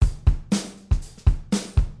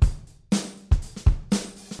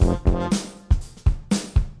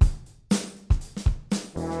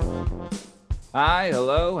Hi,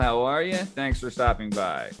 hello, how are you? Thanks for stopping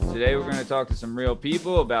by. Today we're going to talk to some real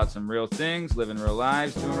people about some real things, living real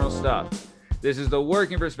lives, doing real stuff. This is the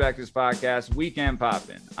Working Perspectives Podcast, Weekend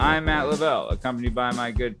Poppin'. I'm Matt Lavelle, accompanied by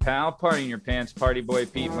my good pal, Party in Your Pants, Party Boy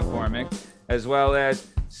Pete McCormick, as well as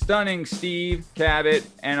Stunning Steve Cabot,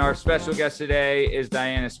 and our special guest today is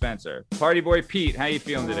Diana Spencer. Party Boy Pete, how you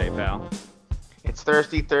feeling today, pal? It's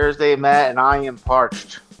Thirsty Thursday, Matt, and I am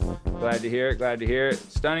parched. Glad to hear it, glad to hear it.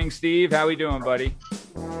 Stunning Steve, how we doing, buddy?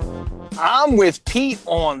 I'm with Pete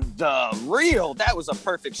on the real. That was a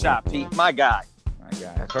perfect shot, Pete. My guy. My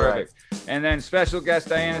guy, perfect. Right. And then special guest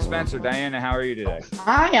Diana Spencer. Diana, how are you today?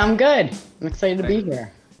 Hi, I'm good. I'm excited to be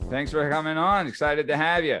here. Thanks for coming on. Excited to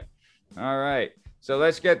have you. All right. So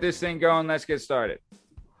let's get this thing going. Let's get started.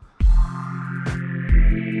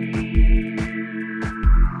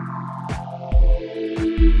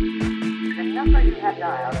 You have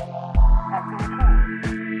dialed has been changed.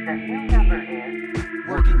 The new number is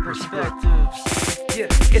Working Perspectives. Yeah,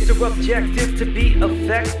 it's our objective to be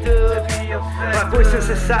effective. My voice in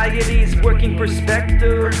society's working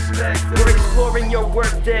perspective. We're exploring your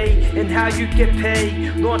workday and how you get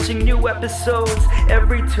paid. Launching new episodes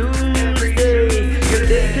every Tuesday. Your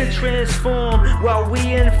day can transform while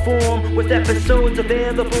we inform, with episodes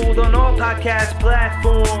available on all podcast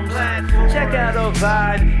platforms. Check out our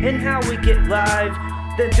vibe and how we get live.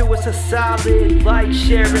 Then do us a solid like,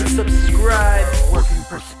 share, and subscribe. Working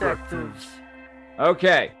Perspectives.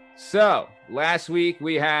 Okay, so last week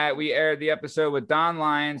we aired the episode with Don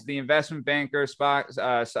Lyons, the investment banker,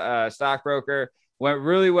 stockbroker. Went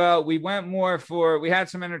really well. We had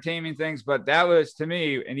some entertaining things, but that was, to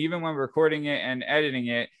me, and even when recording it and editing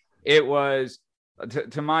it, it was,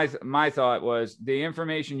 to my thought was the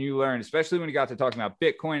information you learned, especially when you got to talking about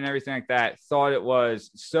Bitcoin and everything like that, thought it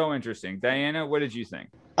was so interesting. Diana, what did you think?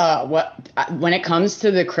 When it comes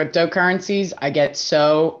to the cryptocurrencies, I get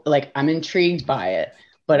so, I'm intrigued by it,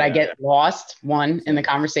 but yeah. I get lost, one, in the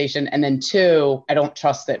conversation, and then two, I don't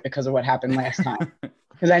trust it because of what happened last time.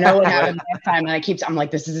 Because I know what happened last time, and I'm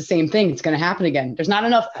like, this is the same thing. It's going to happen again. There's not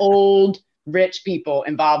enough old, rich people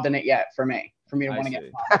involved in it yet for me to want to get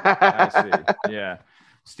involved. I see. Yeah.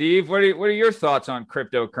 Steve, what are your thoughts on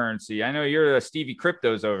cryptocurrency? I know you're a Stevie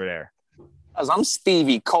Cryptos over there. I'm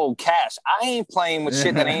Stevie Cold Cash. I ain't playing with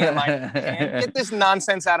shit that ain't in my hand. Get this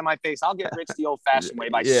nonsense out of my face. I'll get rich the old-fashioned way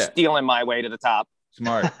by stealing my way to the top.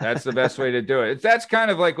 Smart. That's the best way to do it. That's kind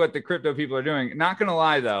of like what the crypto people are doing. Not going to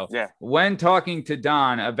lie, though. Yeah. When talking to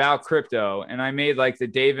Don about crypto, and I made the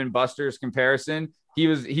Dave and Buster's comparison, he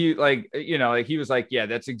was like, yeah,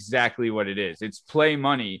 that's exactly what it is. It's play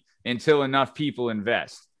money until enough people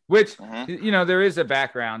invest, which, there is a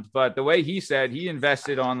background, but the way he said, he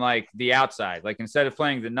invested on the outside, instead of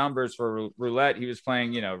playing the numbers for roulette, he was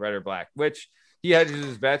playing, red or black, which he hedges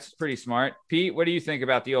his bets. Pretty smart. Pete, what do you think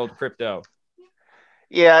about the old crypto?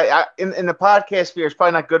 Yeah, in the podcast sphere, it's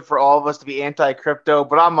probably not good for all of us to be anti-crypto,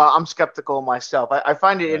 but I'm skeptical myself. I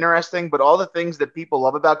find it interesting, but all the things that people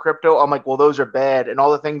love about crypto, I'm like, well, those are bad, and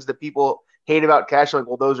all the things that people hate about cash, I'm like,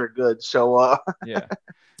 well, those are good. So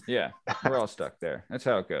yeah, we're all stuck there. That's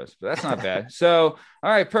how it goes, but that's not bad. So,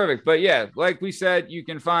 all right, perfect. But yeah, like we said, you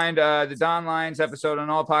can find the Don Lyons episode on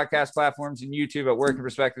all podcast platforms and YouTube at Working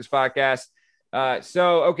Perspectives Podcast.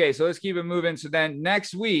 So let's keep it moving. So then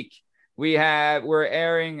next week, we're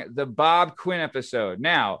airing the Bob Quinn episode.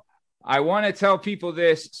 Now, I want to tell people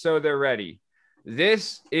this so they're ready.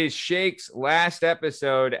 This is Shake's last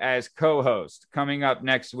episode as co-host coming up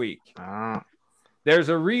next week. There's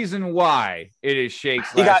a reason why it is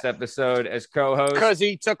Shake's last episode as co-host. Because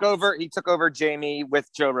he took over Jamie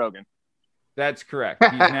with Joe Rogan. That's correct.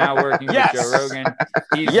 He's now working with Joe Rogan.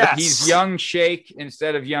 He's young Shake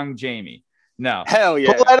instead of young Jamie. No. Hell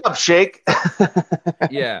yeah. Pull that up, Shake.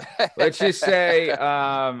 Yeah. Let's just say Shake,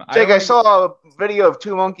 I saw a video of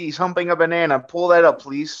two monkeys humping a banana. Pull that up,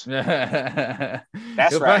 please.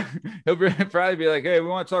 That's right. He'll probably be like, hey, we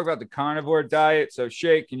want to talk about the carnivore diet. So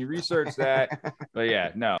Shake, can you research that? But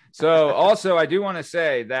yeah, no. So also I do want to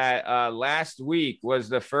say that last week was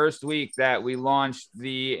the first week that we launched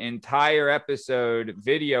the entire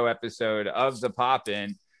video episode of the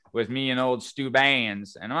Pop-In with me and old Stu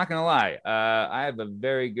Bands. And I'm not going to lie, I have a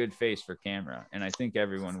very good face for camera, and I think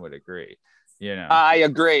everyone would agree. I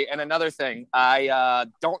agree. And another thing, I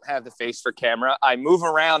don't have the face for camera. I move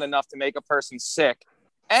around enough to make a person sick.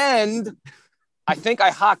 And I think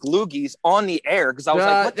I hawk loogies on the air because I was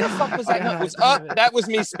like, what the fuck was that? That was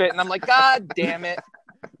me spitting. I'm like, God damn it.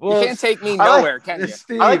 You can't take me I like- nowhere, can you?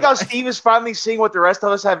 Steve, I like how Steve is finally seeing what the rest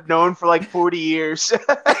of us have known for like 40 years.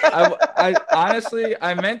 I honestly,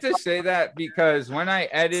 I meant to say that because when I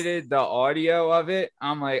edited the audio of it,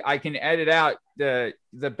 I'm like, I can edit out the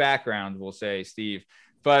background, we'll say, Steve.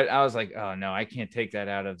 But I was like, oh no, I can't take that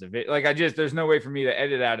out of the video. Like, there's no way for me to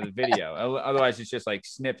edit out of the video. Otherwise, it's just like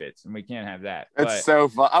snippets, and we can't have that. That's But so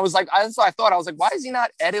fun. I was like, that's what I thought. I was like, why is he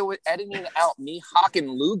not editing out me hawking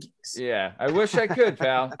loogies? yeah, I wish I could,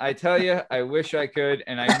 pal. I tell you, I wish I could,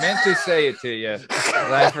 and I meant to say it to you, but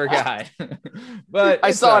I forgot. But I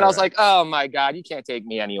it's saw it. all I was right. like, oh my God, you can't take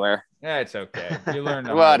me anywhere. yeah, it's okay. You learn the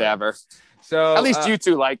hard way. Whatever. So At least you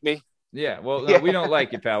two like me. yeah. Well, no, Yeah. we don't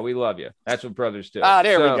like you, pal. We love you. That's what brothers do. Ah,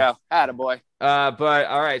 there So, we go. Attaboy. But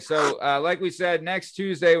all right. So, like we said, next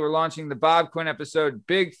Tuesday, we're launching the Bob Quinn episode.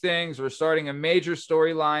 Big things. We're starting a major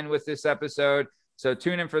storyline with this episode. So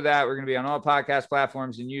tune in for that. We're going to be on all podcast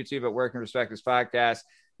platforms and YouTube at Working Perspectives Podcast.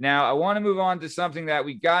 Now, I want to move on to something that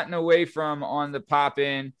we gotten away from on the pop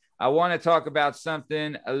in. I want to talk about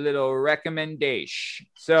something, a little recommendation.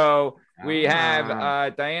 So we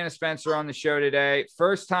have Diana Spencer on the show today.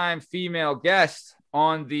 First time female guest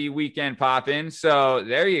on the weekend pop in. So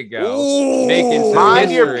there you go. Ooh. Making some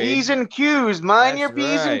Mind your history. P's and Q's. Mind your That's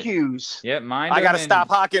P's and right. Q's. Yep, mind I them got to and- stop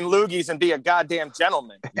hawking loogies and be a goddamn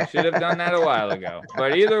gentleman. You should have done that a while ago.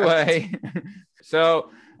 But either way,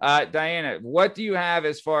 so Diana, what do you have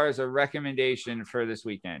as far as a recommendation for this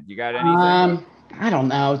weekend? You got anything? I don't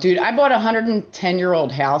know, dude. I bought a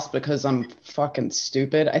 110-year-old house because I'm fucking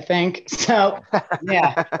stupid, I think. So,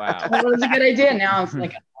 yeah, Wow. it was a good idea. Now it's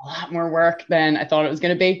like a lot more work than I thought it was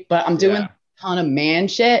going to be, but I'm doing Yeah. a ton of man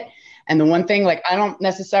shit. And the one thing, like, I don't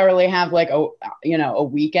necessarily have like a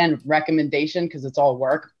weekend recommendation because it's all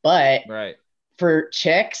work, but Right. for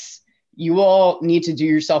chicks, you all need to do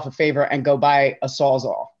yourself a favor and go buy a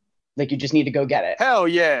Sawzall. Like, you just need to go get it. Hell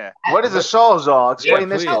yeah. What is a Sawzall? Explain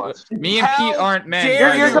this to please. us. Me and How Pete aren't men. dare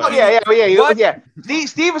by You're the talking, way. What? yeah.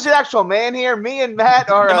 Steve is an actual man here. Me and Matt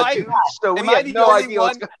are Am I- dudes, so am we I have the no only idea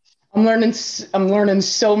what's one? going I'm learning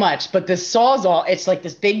so much, but this Sawzall, it's like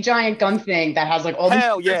this big giant gun thing that has like all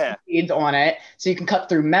Hell these yeah. seeds on it. So you can cut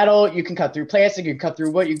through metal, you can cut through plastic, you can cut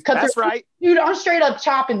through wood, you can cut That's through. right. Dude, I'm straight up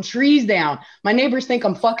chopping trees down. My neighbors think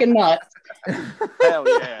I'm fucking nuts Hell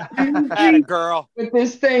yeah. Atta girl. with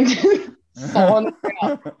this thing. Sawing it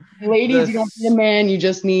out. Ladies, you don't need a man, you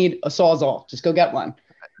just need a Sawzall. Just go get one. on.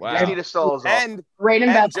 Wow. You need a Sawzall. And, Great and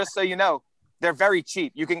investment. just so you know, they're very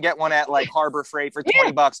cheap. You can get one at like Harbor Freight for Yeah.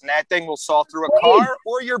 $20, and that thing will saw through a car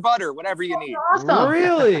or your butter, whatever you need. Awesome.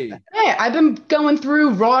 Really? Yeah, I've been going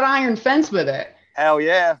through wrought iron fence with it. Hell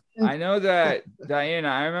yeah. I know that, Diana,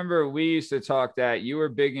 I remember we used to talk that you were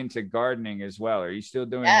big into gardening as well. Are you still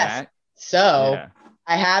doing Yes. that? So Yeah.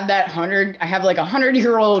 I have like a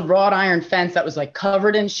 100-year-old wrought iron fence that was like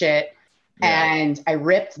covered in shit. Yeah. And I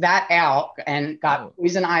ripped that out and got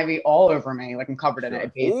poison ivy all over me. Like, I'm covered in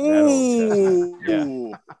it. Ooh.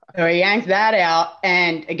 Yeah. So I yanked that out.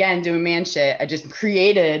 And again, doing man shit, I just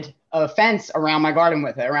created a fence around my garden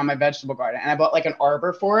with it, around my vegetable garden. And I bought like an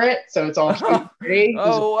arbor for it. So it's all pretty.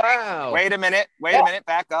 Oh, wow. Wait a minute.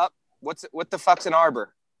 Back up. What the fuck's an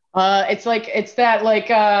arbor? It's that like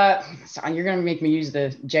so you're gonna make me use the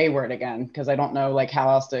J word again because I don't know like how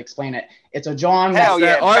else to explain it. It's a John. Hell It's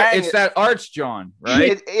yeah, that bang it's it. that arch John,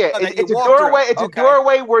 right? that you It's a walk doorway. through. It's Okay. a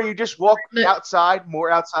doorway where you just walk outside,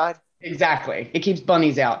 more outside. Exactly. It keeps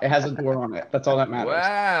bunnies out. It has a door on it. That's all that matters.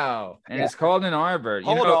 Wow. And Yeah. it's called an arbor. You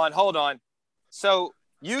Hold on. So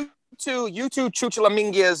you two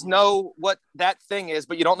chuchulamingas know what that thing is,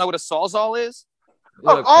 but you don't know what a sawzall is?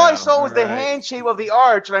 look, All I pal, saw was the all right. hand shape of the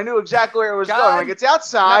arch, and I knew exactly where it was God. going. Like, it's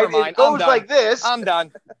outside. Never mind, It goes I'm done. like this. I'm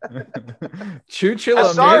done.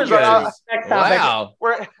 Chuchula Sorry, Mingas. Next topic. Wow.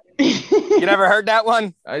 Where You never heard that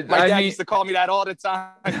one? I My dad mean, used to call me that all the time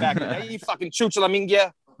back in the day. You fucking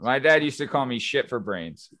chuchulaminga. my dad used to call me shit for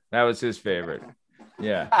brains. That was his favorite.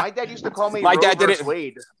 Yeah. my dad used to call me My dad did Rover it-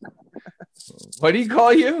 Wade. What do you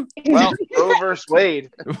call you? Well, Rover Wade.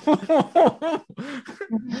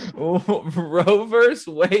 Rovers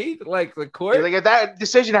Wade, like the court. Like, if that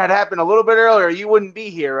decision had happened a little bit earlier, you wouldn't be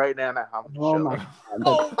here right now. No, I'm Oh joking. my God.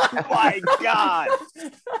 oh my God.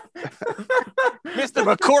 Mr.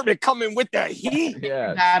 McCormick coming with the heat.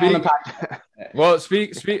 Yeah. That on the Speak- podcast. well,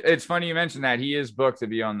 speak. It's funny you mentioned that. He is booked to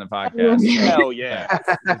be on the podcast. Hell yeah.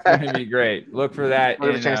 It's going to be great. Look for that. We'll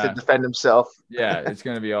have a in, chance to defend himself. yeah, it's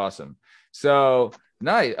going to be awesome. So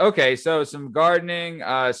nice. Okay, so some gardening,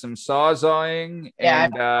 some sawzawing, Yeah,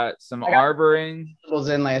 and some I got- arboring. Was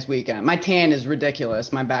in last weekend. My tan is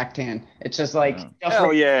ridiculous. My back tan. It's just like Oh. just Hell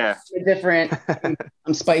like yeah. different.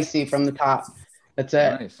 I'm spicy from the top. That's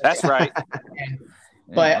it. Nice. That's right.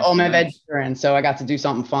 but all my nice. veggies are in, so I got to do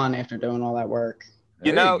something fun after doing all that work.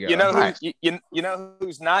 You There know, go. you know, Nice. you know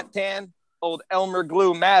who's not tan? Old Elmer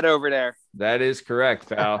Glue Matt over there. That is correct,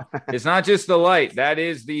 pal. It's not just the light. That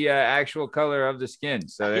is the actual color of the skin.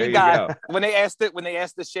 So there He you got go. when they asked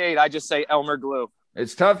the shade, I just say Elmer Glue.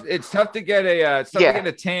 It's tough. It's tough to get a Yeah. to get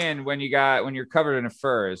a tan when you're covered in a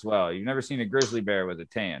fur as well. You've never seen a grizzly bear with a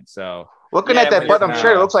tan. So Looking Yeah, at that when button, you're- I'm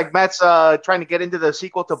sure it looks like Matt's trying to get into the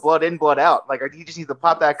sequel to Blood In, Blood Out. Like he just needs to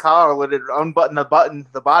pop that collar, let it unbutton the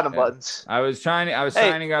bottom Yeah. buttons. I was Hey.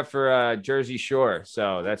 signing up for Jersey Shore.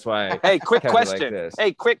 So that's why. Hey, quick Kept it like question. this.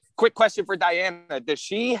 Hey, quick question for Diana. Does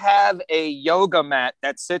she have a yoga mat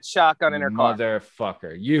that sits shotgun in her car?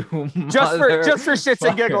 Motherfucker, you Just for shits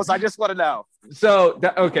and motherfucker. giggles, I just want to know. So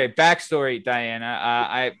okay, backstory,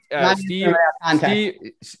 Diana. Not Steve, even context.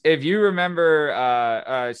 Steve, if you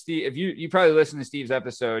remember, Steve, if you probably listened to Steve's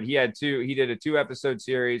episode, he did a 2-episode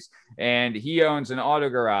series, and he owns an auto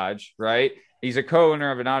garage, right? He's a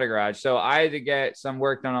co-owner of an auto garage. So I had to get some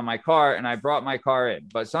work done on my car, and I brought my car in.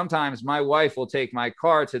 But sometimes my wife will take my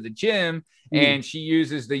car to the gym, and she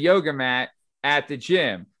uses the yoga mat at the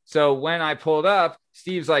gym. So when I pulled up,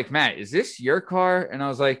 Steve's like, Matt, is this your car? And I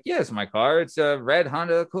was like, yeah, it's my car. It's a red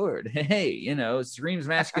Honda Accord. Hey, it screams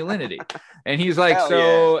masculinity. And he's like, Hell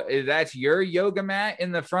so that's your yoga mat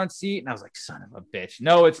in the front seat? And I was like, son of a bitch.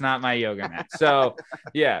 No, it's not my yoga mat. So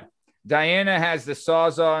yeah, Diana has the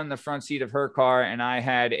Sawzall in the front seat of her car, and I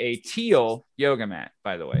had a teal yoga mat,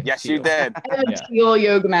 by the way. Yes, Teal. you did. I have a Yeah. teal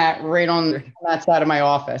yoga mat right on that side of my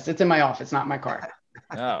office. It's in my office, not my car.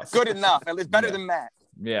 Oh, Good enough. It's better Yeah. than Matt.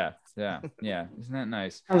 yeah. Isn't that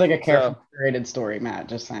nice? Sounds like a So- carefully curated story, Matt.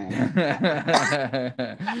 Just saying.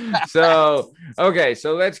 So okay,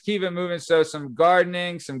 so let's keep it moving. So some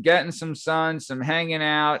gardening, some getting some sun, some hanging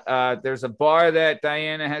out. There's a bar that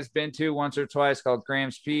Diana has been to once or twice called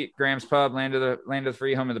Graham's Pub, Land of the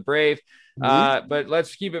Free, Home of the Brave. But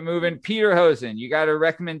let's keep it moving. Peter Hosen, you got a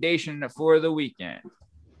recommendation for the weekend?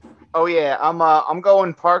 Oh yeah, I'm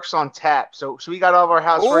going Parks on Tap. So we got all of our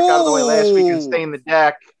housework out of the way last week and Ooh. staying the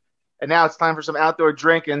deck, and now it's time for some outdoor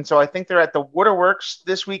drinking. So I think they're at the Waterworks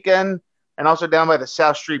this weekend, and also down by the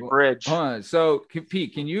South Street Bridge. Hold on. So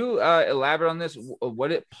Pete, can you elaborate on this?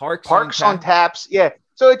 What it Parks On Taps, yeah.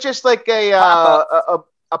 So it's just like a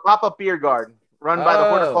pop-up beer garden run by the Oh.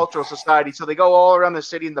 Horticultural Society. So they go all around the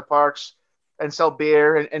city in the parks and sell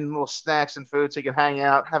beer and little snacks and food, so you can hang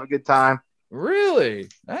out, have a good time. Really?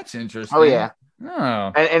 That's interesting. Oh yeah,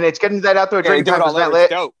 Oh, and it's getting to that outdoor Yeah, they drinking do it time. all 'Cause over. Last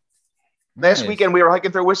It's dope. nice. weekend we were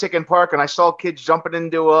hiking through Wissahickon Park, and I saw kids jumping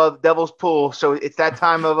into the Devil's Pool. So it's that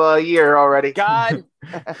time of year already. God,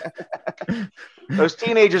 Those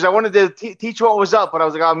teenagers, I wanted to teach what was up, but I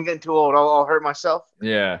was like, oh, I'm getting too old. I'll hurt myself.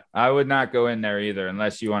 Yeah, I would not go in there either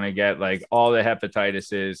unless you want to get like all the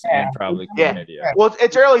hepatitises and probably Yeah. chlamydia. Well,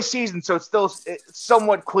 it's early season, so it's still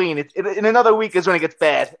somewhat clean. In another week is when it gets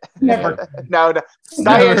bad. Never, No. Never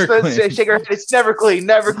Diane's clean. shake her head. It's never clean.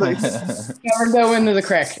 Never clean. never go into the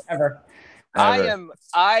creek ever. Ever.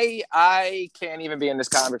 I can't even be in this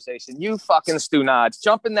conversation. You fucking stu nods.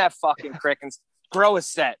 Jump in that fucking crick and grow a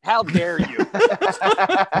set. How dare you?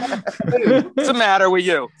 What's the matter with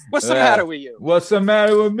you? What's the Yeah. matter with you? What's the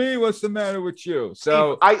matter with me? What's the matter with you?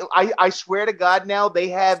 So I swear to God, now they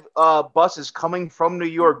have buses coming from New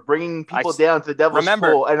York bringing people down to the Devil's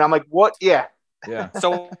remember- Pool, and I'm like, what? Yeah. yeah,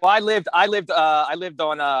 So I lived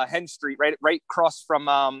on Henn Street, right across from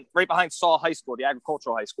right behind Saul High School, the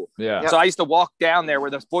agricultural high school. yeah. Yep. So I used to walk down there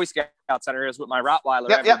where the Boy Scout Center is with my Rottweiler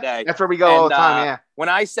Yep, every day. That's where we go all the And, time. Yeah. When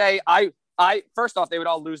I say I first off, they would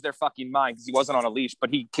all lose their fucking mind because he wasn't on a leash, but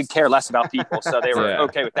he could care less about people, so they were Yeah.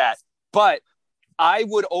 okay with that. But I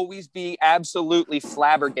would always be absolutely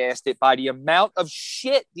flabbergasted by the amount of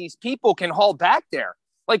shit these people can haul back there.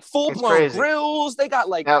 Like full-blown crazy. grills. They got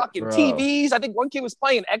like Yep. fucking Bro. TVs. I think one kid was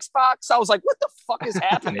playing Xbox. I was like, what the fuck is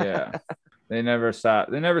happening? Yeah. They never stop.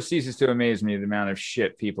 They never ceases to amaze me the amount of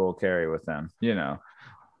shit people carry with them.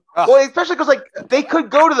 Well, especially because like they could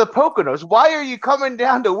go to the Poconos. Why are you coming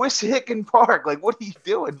down to Wissahickon Park? Like, what are you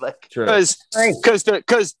doing? Like, True. Because Right.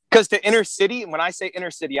 the inner city, and when I say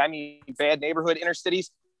inner city, I mean bad neighborhood inner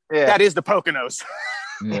cities. yeah. That is the Poconos.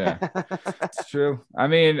 Yeah, it's true. I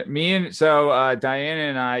mean, Diana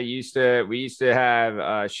and I used to have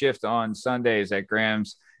a shift on Sundays at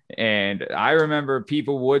Graham's, and I remember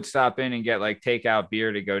people would stop in and get like takeout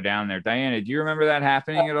beer to go down there. Diana, do you remember that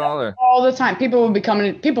happening at all? Or? All the time. People would be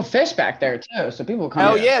coming. People fish back there too, so people would come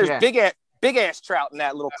Hell in yeah, Yeah. there's big ass trout in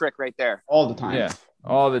that little creek right there. all the time. Yeah,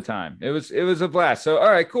 all the time. It was a blast. So, all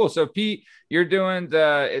right, cool. So, Pete, you're doing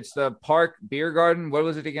it's the Park Beer Garden. What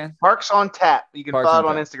was it again? Parks on Tap. You can Parks follow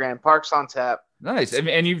on it on Tap. Instagram. Parks on Tap. Nice.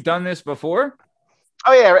 And you've done this before?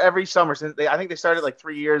 Oh yeah, every summer since I think they started like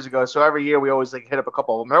 3 years ago. So every year we always like hit up a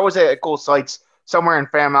couple of them. They're always at cool sites somewhere in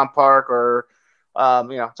Fairmount Park or,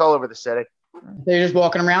 it's all over the city. They're just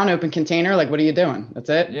walking around, open container. Like, what are you doing? That's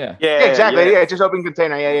it. Yeah. Yeah, exactly. Yeah, just open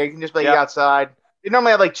container. Yeah, you can just be Yeah. outside. They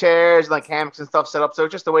normally have like chairs and like hammocks and stuff set up, so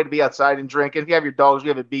it's just a way to be outside and drink. And if you have your dogs, we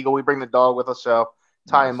have a beagle. We bring the dog with us, so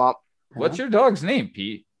tie him up. What's your dog's name,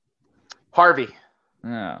 Pete? Harvey.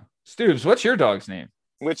 Oh. Stoops, what's your dog's name?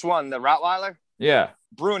 Which one? The Rottweiler? Yeah.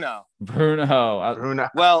 Bruno. Bruno. Bruno.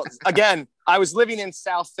 Well, again, I was living in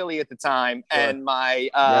South Philly at the time, and my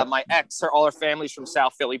my ex, all her family's from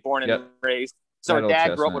South Philly, born and raised. So her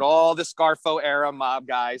dad grew up with all the Scarfo era mob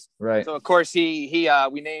guys. Right. So of course we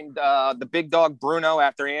named the big dog Bruno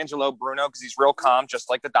after Angelo Bruno because he's real calm, just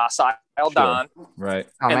like the docile Don. Right.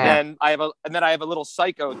 Oh, and man. then I have a little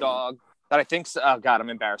psycho dog that I think. Oh God, I'm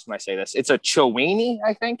embarrassed when I say this. It's a Chiweenie,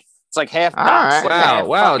 I think. It's like half. All right.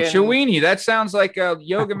 Wow. Chiweenie. That sounds like a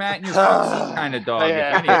yoga mat in your kind of dog.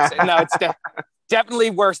 No, it's definitely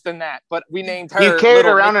worse than that. But we named her. You carry it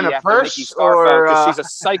Little around Nikki in a after purse, Nikki Scarfo, 'cause or she's a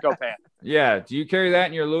psychopath. Yeah. Do you carry that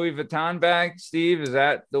in your Louis Vuitton bag, Steve? Is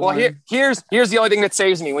that the Well, one? here's the only thing that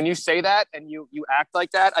saves me. When you say that and you act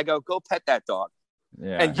like that, I go pet that dog.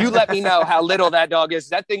 Yeah. And you let me know how little that dog is.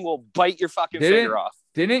 That thing will bite your fucking finger off.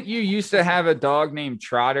 Didn't you used to have a dog named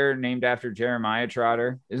Trotter, named after Jeremiah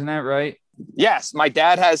Trotter? Isn't that right? Yes, my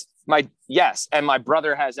dad has and my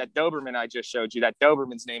brother has that Doberman I just showed you. That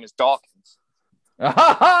Doberman's name is Dawkins.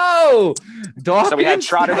 Oh, Dawkins. So we had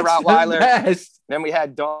Trotter the Rottweiler. Best. Then we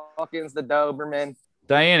had Dawkins the Doberman.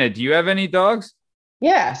 Diana, do you have any dogs?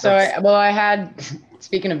 Yeah. So I had.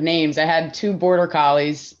 Speaking of names, I had 2 border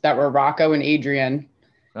collies that were Rocco and Adrian.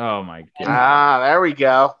 Oh my god. there we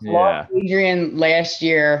go. Yeah. Adrian last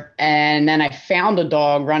year, and then I found a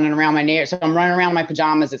dog running around my neighborhood. So I'm running around in my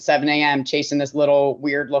pajamas at 7 a.m. chasing this little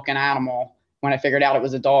weird-looking animal. When I figured out it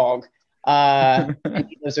was a dog, and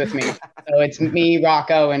he lives with me. So it's me,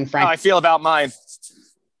 Rocco, and Frank. How I feel about mine.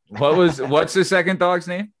 What's the second dog's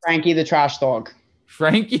name? Frankie, the trash dog.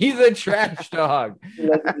 Frankie the trash dog.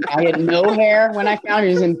 I had no hair when I found him.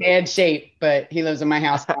 He was in bad shape, but he lives in my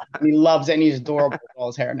house. And he loves it, and he's adorable with all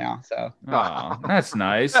his hair now. So, that's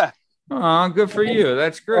nice. Oh, good for you.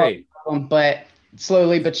 That's great. But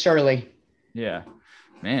slowly but surely. Yeah,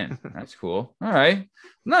 man, that's cool. All right,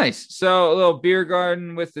 nice. So a little beer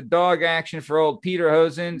garden with the dog action for old Peter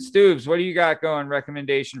Hosen. Stoobs, what do you got going?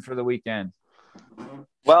 Recommendation for the weekend?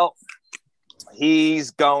 Well,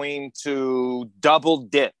 he's going to double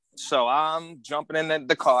dip. So I'm jumping in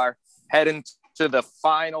the car, heading to the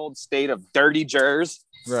fine old state of Dirty Jersey.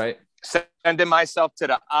 Right. Sending myself to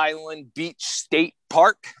the Island Beach State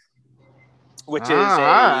Park, which is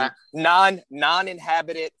a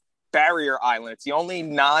non-inhabited barrier island. It's the only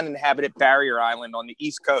non-inhabited barrier island on the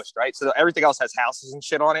East Coast, right? So everything else has houses and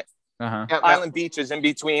shit on it. Island Beach is in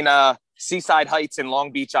between Seaside Heights and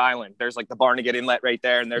Long Beach Island. There's like the Barnegat Inlet right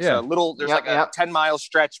there, and there's a 10-mile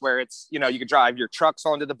stretch where it's, you can drive your trucks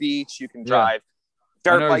onto the beach, you can drive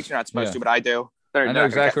dirt bikes. You're not supposed to, but I do. I know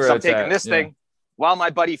exactly where I'm it's taking at. this thing while my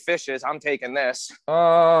buddy fishes. I'm taking this.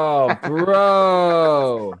 Oh,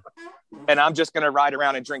 bro. And I'm just gonna ride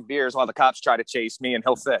around and drink beers while the cops try to chase me, and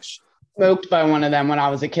he'll fish. Smoked by one of them when I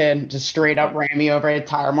was a kid. Just straight up ran me over. I had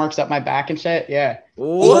tire marks up my back and shit. Yeah.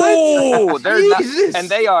 What? They're not, and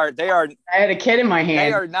they are. I had a kid in my hand.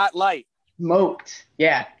 They are not light. Smoked.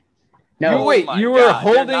 Yeah. No. You were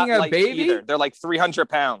holding a baby? Either. They're like 300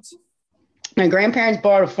 pounds. My grandparents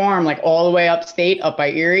bought a farm like all the way upstate, up by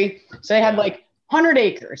Erie. So they had like 100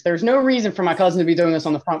 acres. There's no reason for my cousin to be doing this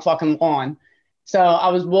on the front fucking lawn. So I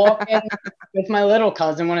was walking with my little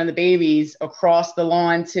cousin, one of the babies, across the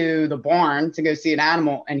lawn to the barn to go see an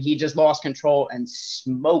animal, and he just lost control and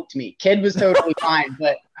smoked me. Kid was totally fine,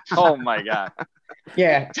 but oh my God.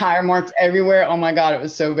 Yeah, tire marks everywhere. Oh my God, it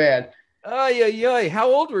was so bad. Oh yeah.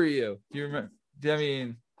 How old were you? Do you remember? I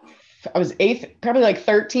mean, I was 8th, probably like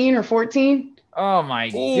 13 or 14. Oh my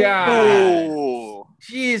God. Ooh.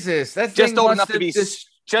 Jesus, that's just old enough to be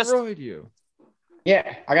destroyed you.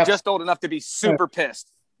 Yeah, I got just old enough to be super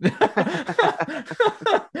pissed.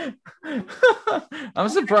 I'm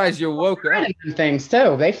surprised you woke up. Things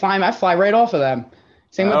too. I fly right off of them.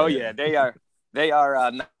 Yeah, they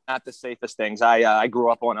are not the safest things. I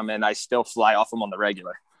grew up on them, and I still fly off them on the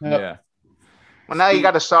regular. Yeah. Well, now you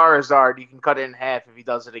got a Sarazard. You can cut it in half if he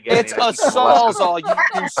does it again. It's a Sawzall.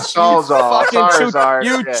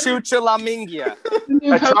 You Chuchalamingia.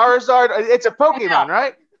 A Charizard? It's a Pokemon,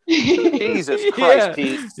 right? Jesus Christ,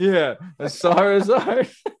 Pete. Yeah, a Sarazard.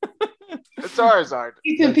 A Charizard.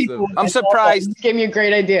 I'm surprised. You gave me a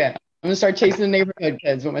great idea. I'm going to start chasing the neighborhood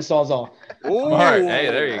kids with my Sawzall. Smart. Hey,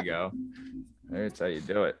 there you go. That's how you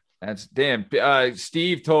do it. That's damn.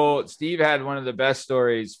 Steve had one of the best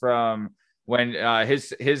stories from when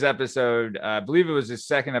his episode, I believe it was his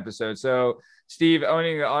second episode. So Steve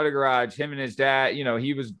owning the auto garage, him and his dad,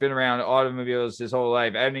 he was been around automobiles his whole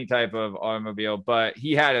life, any type of automobile, but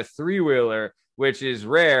he had a 3-wheeler, which is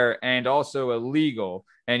rare and also illegal.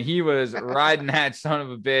 And he was riding that son of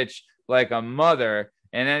a bitch like a mother.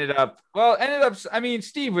 And ended up, I mean,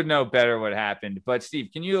 Steve would know better what happened, but Steve,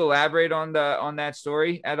 can you elaborate on that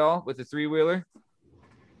story at all with the 3-wheeler?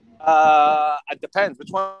 It depends. Which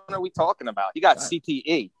one are we talking about? You got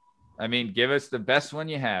CTE. I mean, give us the best one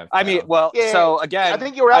you have. I mean, well, Yeah, so again, I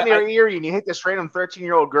think you were out near Erie and you hit this random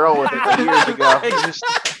 13-year-old girl with it years ago. Just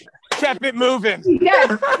kept it moving.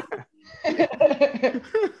 Yes.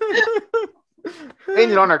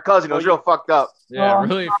 Painted on her cousin. It was real fucked up. Yeah, Oh,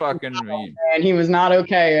 really fucking mean. And he was not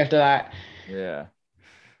okay after that. Yeah.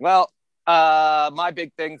 Well, my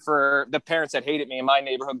big thing for the parents that hated me in my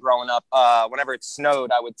neighborhood growing up, whenever it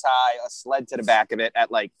snowed, I would tie a sled to the back of it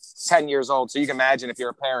at like 10 years old. So you can imagine if you're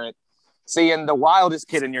a parent seeing the wildest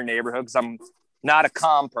kid in your neighborhood, because I'm not a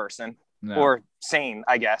calm person or sane,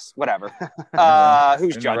 I guess, whatever.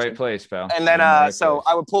 Who's in judging? the right place, pal. And then, Right so place.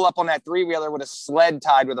 I would pull up on that 3-wheeler with a sled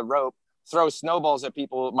tied with a rope, throw snowballs at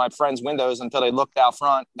people, my friends' windows until they looked out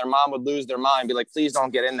front. Their mom would lose their mind, be like, please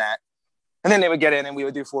don't get in that. And then they would get in and we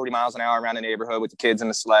would do 40 miles an hour around the neighborhood with the kids in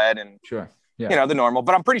the sled and, Sure. Yeah. the normal.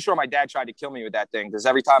 But I'm pretty sure my dad tried to kill me with that thing because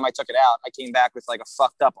every time I took it out, I came back with like a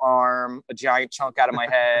fucked up arm, a giant chunk out of my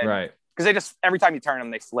head. Right. Because every time you turn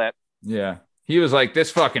them, they flip. Yeah. He was like,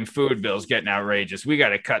 this fucking food bill's getting outrageous. We got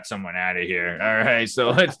to cut someone out of here. All right.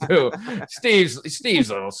 So let's do Steve's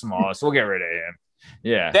a little small, so we'll get rid of him.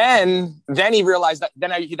 Yeah. Then he realized that.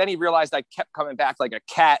 Then he realized I kept coming back like a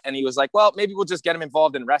cat, and he was like, "Well, maybe we'll just get him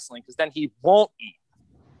involved in wrestling because then he won't eat."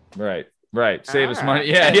 Right. Save us money.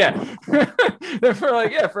 Yeah.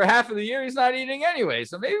 for half of the year he's not eating anyway.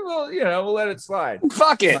 So maybe we'll let it slide.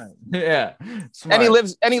 Fuck it. Yeah. Smart. And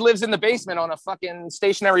he lives in the basement on a fucking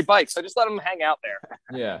stationary bike. So just let him hang out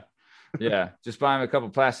there. Yeah. Just buy him a couple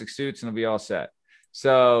plastic suits and it'll be all set.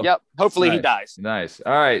 So yep. Hopefully nice. He dies. Nice.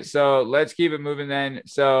 All right. So let's keep it moving then.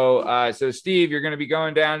 So Steve, you're going to be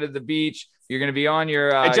going down to the beach. You're going to be on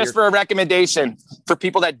your for a recommendation for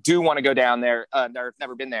people that do want to go down there, that have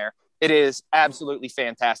never been there. It is absolutely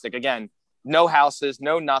fantastic. Again, no houses,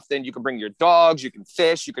 no nothing. You can bring your dogs. You can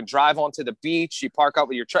fish. You can drive onto the beach. You park up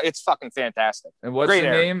with your truck. It's fucking fantastic. And what's Great the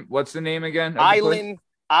area. name? What's the name again?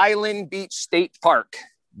 Island Beach State Park.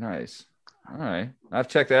 Nice. All right. I've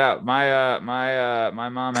checked that out. My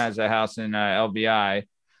mom has a house in LBI.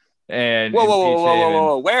 And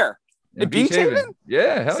whoa. Where? In Beach Haven?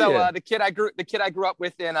 Yeah. Hell yeah. The kid I grew up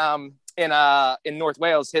with in North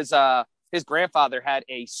Wales, his grandfather had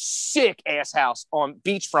a sick ass house on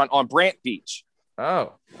beachfront on Brant Beach.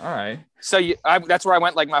 Oh, all right. So that's where I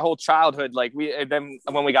went like my whole childhood. Like then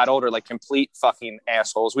when we got older, like complete fucking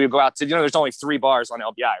assholes. We would go out to, there's only 3 bars on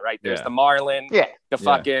LBI, right? There's the Marlin, the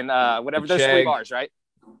fucking, whatever, there's 3 bars, right?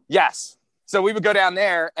 Yes. So we would go down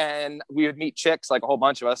there and we would meet chicks, like a whole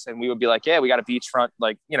bunch of us. And we would be like, yeah, we got a beachfront,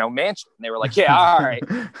 like, mansion. And they were like, yeah, all right.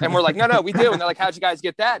 And we're like, no, we do. And they're like, how'd you guys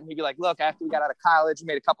get that? And we'd be like, look, after we got out of college, we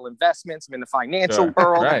made a couple investments. I'm in the financial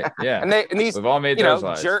world. Right. Yeah. And these, we've all made those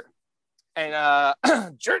lives.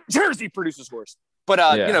 Jersey produces horse.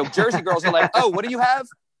 But, Jersey girls are like, oh, what do you have?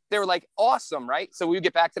 They were like, awesome, right? So we would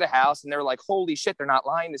get back to the house and they were like, holy shit, they're not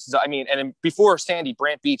lying. And then before Sandy,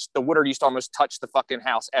 Brant Beach, the water used to almost touch the fucking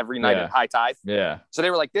house every night at high tide. Yeah. So they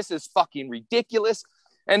were like, this is fucking ridiculous.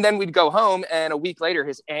 And then we'd go home and a week later,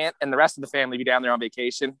 his aunt and the rest of the family would be down there on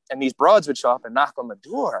vacation. And these broads would show up and knock on the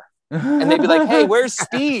door. And they'd be like, hey, where's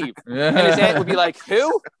Steve? And his aunt would be like,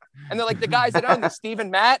 who? And they're like, the guys that own this, Steve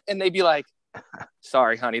and Matt. And they'd be like,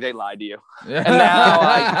 sorry, honey, they lied to you. And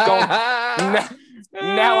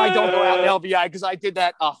now I don't go out in LBI because I did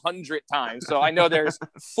that 100 times. So I know there's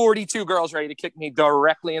 42 girls ready to kick me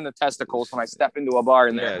directly in the testicles when I step into a bar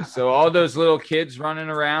in there. Yeah, so all those little kids running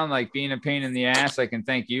around like being a pain in the ass, I can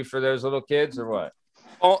thank you for those little kids or what?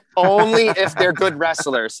 Only if they're good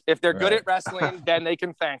wrestlers. If they're good at wrestling, then they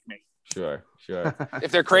can thank me. Sure.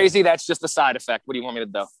 If they're crazy, that's just a side effect. What do you want me to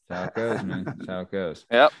do? That's how it goes, man. That's how it goes.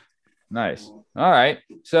 Yep. Nice. All right.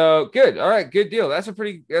 So good. All right. Good deal. That's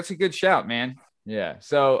a good shout, man. Yeah.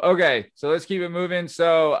 So, okay. So let's keep it moving.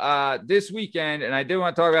 So this weekend, and I did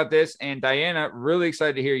want to talk about this, and Diana, really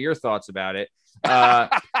excited to hear your thoughts about it.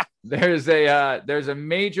 There's a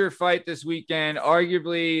major fight this weekend,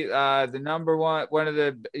 arguably the number one of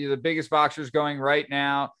the biggest boxers going right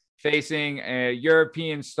now, facing a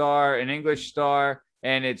European star, an English star.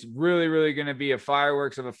 and it's really, really going to be a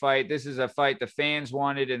fireworks of a fight. This is a fight the fans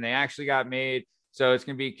wanted, and they actually got made. So it's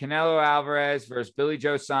going to be Canelo Alvarez versus Billy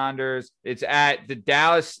Joe Saunders. It's at the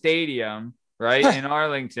Dallas Stadium, right, in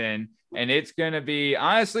Arlington. And it's going to be,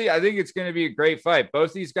 honestly, I think it's going to be a great fight.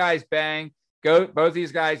 Both these guys bang. Both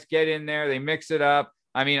these guys get in there. They mix it up.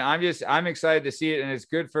 I mean, I'm excited to see it. And it's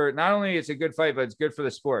good for, not only it's a good fight, but it's good for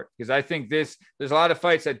the sport. Because I think there's a lot of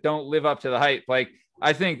fights that don't live up to the hype. Like,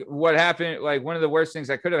 I think what happened, like one of the worst things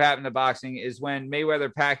that could have happened to boxing is when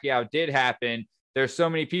Mayweather-Pacquiao did happen. There's so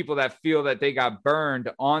many people that feel that they got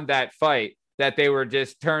burned on that fight that they were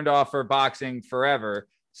just turned off for boxing forever.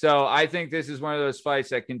 So I think this is one of those fights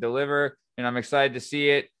that can deliver, and I'm excited to see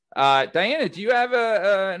it. Diana, do you have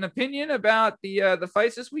an opinion about the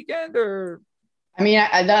fights this weekend? Or I mean,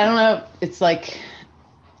 I don't know. It's like,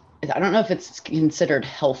 I don't know if it's considered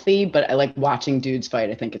healthy, but I like watching dudes fight.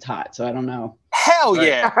 I think it's hot, so I don't know. Hell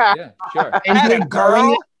yeah. Yeah, sure. And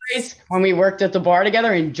girl. when we worked at the bar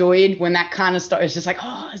together, enjoyed when that kind of stuff. It's just like,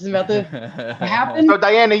 oh, it's about to happen. So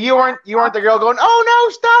Diana, you weren't the girl going, oh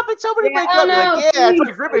no, stop it, somebody break up. Like, yeah, it's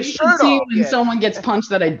like rip his shirt off. When someone gets punched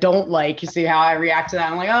that I don't like, you see how I react to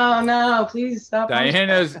that. I'm like, oh no, please stop.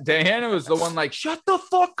 Diana was the one like, shut the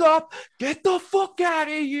fuck up, get the fuck out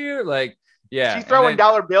of here. Like, yeah. She's throwing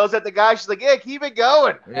dollar bills at the guy. She's like, yeah, keep it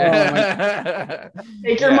going. Yeah.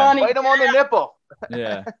 Take your money. Bite him on the nipple.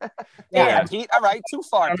 Yeah. Yeah, Pete. All right, too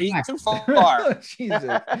far, Pete. Too far. Jesus.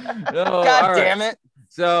 No, God damn it.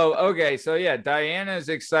 So, okay. So, yeah, Diana's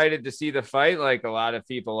excited to see the fight like a lot of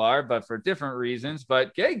people are, but for different reasons.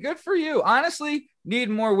 But, hey, good for you. Honestly, need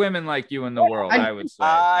more women like you in the world, I would say.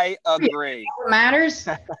 I agree. All that matters.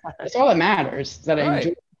 It's all that matters that I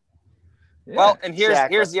enjoy. Yeah. Well, and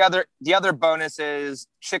here's the other bonus is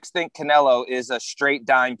chicks think Canelo is a straight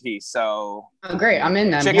dime piece. So great, I'm in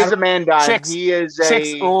them. He's a man dime. Chicks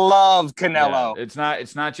love Canelo. Yeah,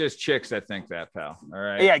 it's not just chicks that think that, pal. All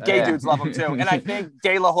right. Yeah, gay dudes love him too. And I think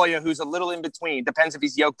De La Hoya, who's a little in between, depends if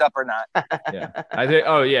he's yoked up or not. Yeah, I think.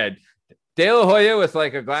 Oh yeah. De La Hoya with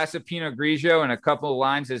like a glass of Pinot Grigio and a couple of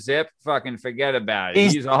lines of zip, fucking forget about it.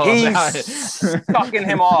 He's all about it. Sucking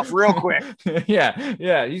him off real quick.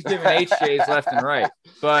 Yeah. He's giving HJs left and right.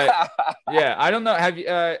 But yeah, I don't know. Have you,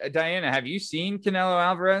 Diana? Have you seen Canelo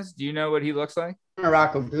Alvarez? Do you know what he looks like? I'm gonna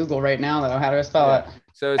rock with Google right now, though. How do I spell it?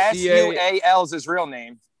 So Sual is his real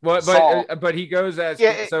name. But he goes as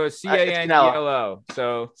so it's Canelo.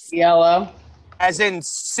 So CLO. As in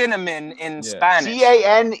cinnamon in Spanish.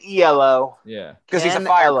 Canelo. Yeah. Because he's a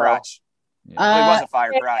fire crotch. Yeah. Well, he was a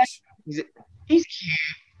fire crotch. He's cute.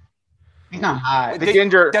 He's not hot. The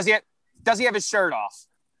ginger. Does he have his shirt off?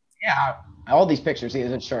 Yeah. All these pictures, he has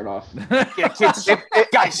his shirt off. Yeah, kids.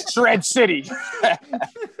 Guys, Shred City.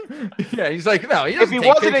 Yeah, he's like, no, he doesn't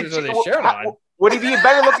take pictures with his shirt on. Would he be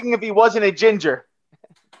better looking if he wasn't a ginger?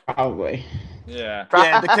 Probably. Yeah.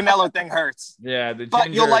 Yeah, the Canelo thing hurts. Yeah,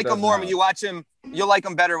 but you'll like him more when you watch him. You'll like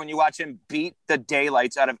him better when you watch him beat the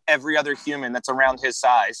daylights out of every other human that's around his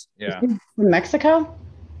size. Yeah. From Mexico?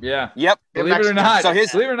 Yeah. Yep. Believe it or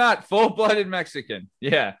not, full-blooded Mexican.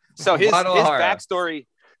 Yeah. So his backstory,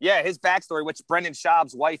 which Brendan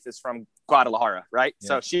Schaub's wife is from Guadalajara, right? Yeah.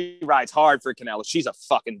 So she rides hard for Canelo. She's a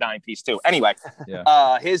fucking dime piece too. Anyway,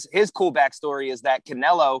 his cool backstory is that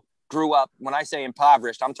Canelo grew up, when I say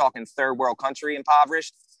impoverished, I'm talking third world country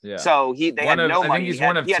impoverished. Yeah. So they had no money. I think he's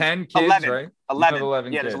one of 10 kids, 11, right?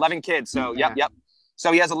 11. Yeah, there's 11 kids. So yep.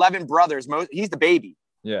 So he has 11 brothers. He's the baby.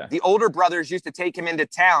 Yeah. The older brothers used to take him into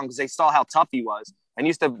town because they saw how tough he was, and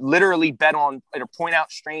used to literally bet on or point out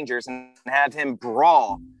strangers and have him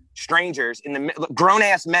brawl strangers in the grown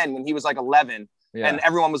ass men when he was like 11. Yeah. And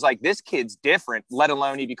everyone was like, this kid's different, let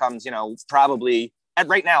alone he becomes, probably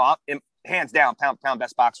right now, hands down, pound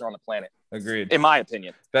best boxer on the planet. Agreed. In my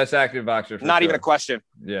opinion. Best active boxer. Not even a question.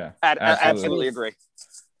 Yeah. Absolutely agree.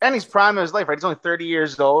 And he's prime of his life, right? He's only 30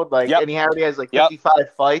 years old. Like, and he already has like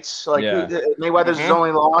 55 fights. Like, Mayweather's his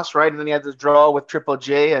only loss, right? And then he had this draw with Triple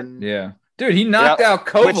J. And dude, he knocked out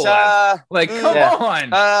Kovalev. Come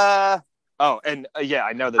on. I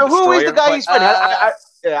know that. So who is the guy he's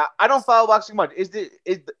fighting? I don't follow boxing much. Is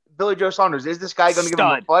Billy Joe Saunders? Is this guy going to give him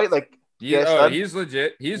a fight? Like. He's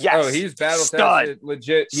legit. He's battle tested.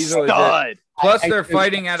 Legit. He's a legit. Plus, they're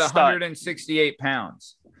fighting at 168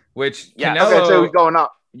 pounds, which Canelo. Okay, so he's going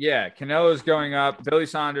up. Yeah, Canelo's going up. Billy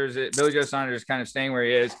Joe Saunders is kind of staying where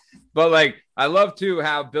he is. But like, I love too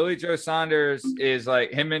how Billy Joe Saunders is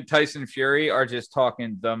like him and Tyson Fury are just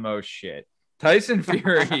talking the most shit. Tyson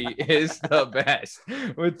Fury is the best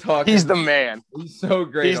with talking. He's the man. He's so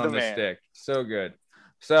great on the stick. So good.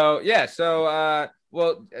 So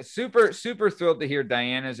Well, super thrilled to hear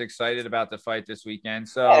Diana's excited about the fight this weekend.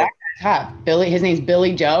 So his name's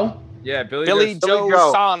Billy Joe. yeah, Billy Joe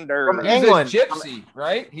Joe Saunders. From he's England. a gypsy,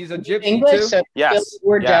 right? He's a gypsy English, too. so Yes.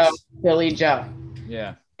 Billy or Yes. Joe. Billy Joe.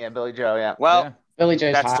 Yeah. Yeah, Billy Joe. Yeah. Well, Yeah. Billy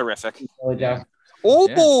Joe's that's hot. terrific. Billy Joe.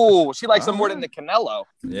 Oh, she likes him more Oh. than the Canelo.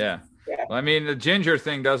 Yeah. Well, I mean, the ginger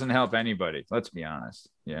thing doesn't help anybody. Let's be honest.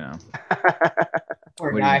 You know,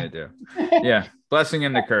 Poor what guy. are you gonna do? Yeah, blessing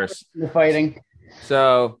and the curse. The fighting.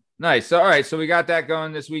 So nice. So, all right. So we got that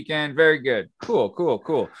going this weekend. Very good. Cool.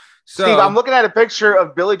 So Steve, I'm looking at a picture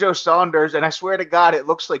of Billy Joe Saunders, and I swear to God, it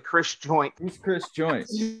looks like Chris Joint. who's Chris Joint?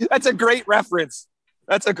 That's a great reference.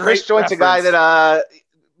 That's a great Chris Joint's reference. a guy that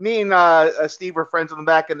me and Steve were friends with him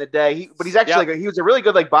back in the day. But he's actually he was a really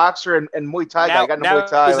good like boxer and Muay Thai guy. Got into Muay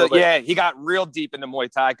Thai. a little bit. Yeah, he got real deep into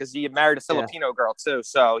Muay Thai because he married a Filipino girl too.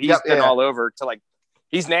 So he's Yep, been yeah. all over to like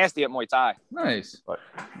he's nasty at Muay Thai. Nice. All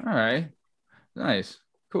right. Nice.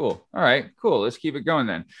 Cool. All right. Cool. Let's keep it going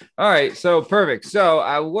then. All right. So perfect. So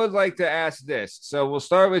I would like to ask this. So we'll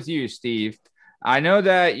start with you, Steve. I know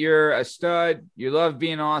that you're a stud. You love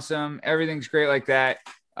being awesome. Everything's great like that.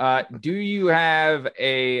 Do you have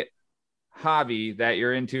a hobby that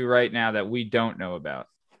you're into right now that we don't know about?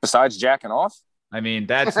 Besides jacking off, I mean,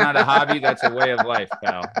 that's not a hobby. That's a way of life,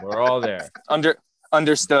 pal. We're all there.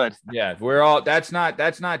 understood. Yeah. We're all, that's not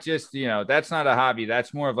just, you know, that's not a hobby.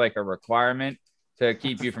 That's more of like a requirement to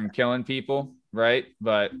keep you from killing people. Right.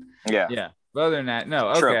 But Yeah. But other than that,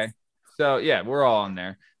 no. True. Okay. So yeah, we're all in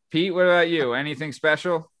there. Pete, what about you? Anything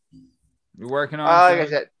special you're working on? Like I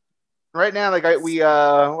said, right now, like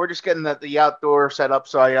we're just getting the outdoor set up.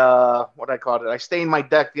 So I what I called it. I stained my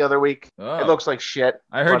deck the other week. Oh, It looks like shit.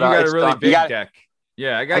 I heard but, you got it's a really done. big got- deck.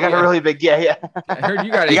 Yeah, I got a really big. Yeah. I heard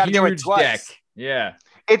you got You a gotta do it huge twice. deck. Yeah.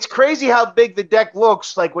 It's crazy how big the deck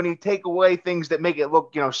looks. Like when you take away things that make it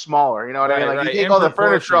look, smaller. You know what I mean? Right, Like right. you take In all the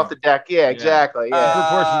proportion. furniture off the deck. Yeah, exactly. Yeah. In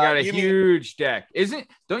proportion, you got a you mean- huge deck. Isn't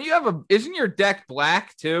your deck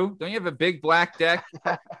black too? Don't you have a big black deck?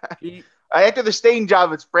 Pete? After the stain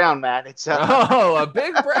job, it's brown, man. It's Oh, a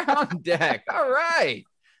big brown deck. All right.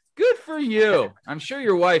 Good for you. I'm sure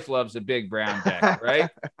your wife loves a big brown deck, right?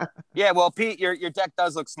 Yeah, well, Pete, your deck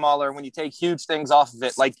does look smaller when you take huge things off of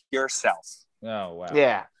it, like yourself. Oh, wow.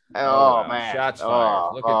 yeah. wow. Man. Shots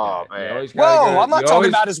fired. Look at that. You Man. always gotta Whoa, go- I'm not you talking always-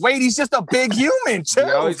 about his weight. He's just a big human, too.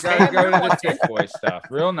 You always got to go to the thick boy stuff.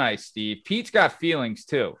 Real nice, Steve. Pete's got feelings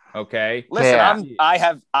too. Okay. Listen,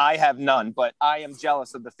 Yeah. I have none, but I am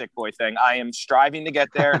jealous of the thick boy thing. I am striving to get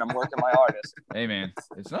there, and I'm working my hardest. Hey, man.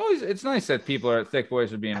 It's nice that thick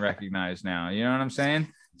boys are being recognized now. You know what I'm saying?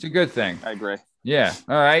 It's a good thing. I agree. Yeah.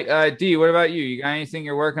 All right. D, what about you? You got anything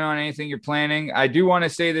you're working on? Anything you're planning? I do want to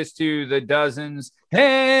say this to the dozens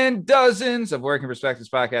and dozens of Working Perspectives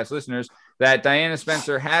podcast listeners that Diana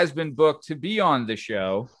Spencer has been booked to be on the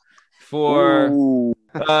show for Ooh.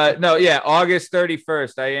 August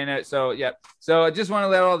 31st. Diana. So I just want to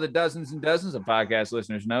let all the dozens and dozens of podcast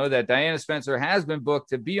listeners know that Diana Spencer has been booked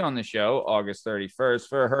to be on the show August 31st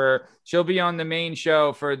for her. She'll be on the main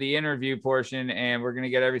show for the interview portion, and we're going to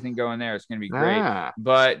get everything going there. It's going to be great. Ah.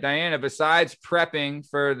 But Diana, besides prepping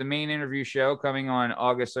for the main interview show coming on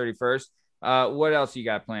August 31st, what else you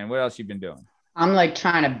got planned? What else you been doing? I'm like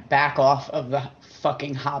trying to back off of the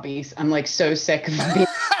fucking hobbies. I'm like so sick of being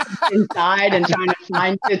inside and trying to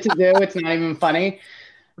find shit to do. It's not even funny.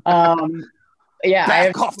 Yeah, I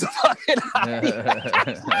have Back off the fucking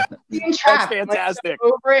being That's trapped. I'm, like, fantastic. so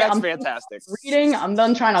over it. That's I'm fantastic. reading. I'm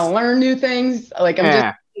done trying to learn new things. Like I'm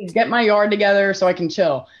Yeah. just get my yard together so I can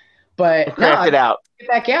chill. But Craft it out. get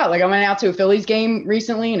back out. Like I went out to a Phillies game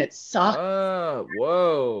recently and it sucked. Oh,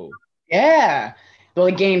 whoa. Yeah. Well,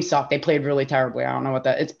 the game sucked. They played really terribly. I don't know what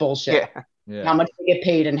that. It's bullshit. Yeah. Yeah. How much they get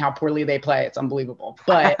paid and how poorly they play. It's unbelievable.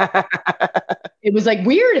 But it was like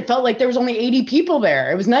weird. It felt like there was only 80 people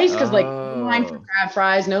there. It was nice because like no line for Oh. crab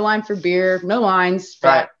fries, no line for beer, no lines. For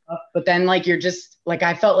Right. that stuff. But then like you're just like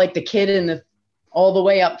I felt like the kid in the all the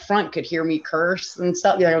way up front could hear me curse and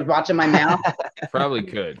stuff. Like I was watching my mouth. Probably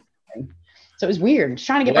could. So it was weird. Just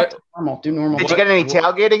trying to get back to normal, do normal. Did you get any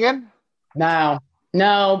tailgating in?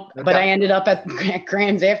 No, but Okay. I ended up at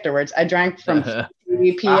Grams afterwards. I drank from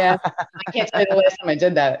 3 p.m. I can't say the last time I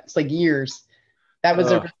did that. It's like years. That was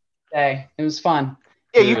a Ugh. really good day. It was fun.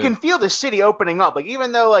 Yeah, you Good. can feel the city opening up. Like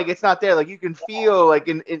even though like it's not there, like you can feel like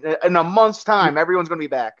in a month's time, everyone's gonna be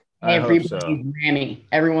back. I hope Everybody's so. Rammy.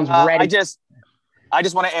 Everyone's I ready. just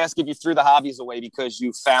want to ask if you threw the hobbies away because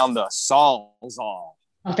you found the Sawzall.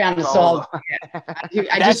 I found the Oh. salt. I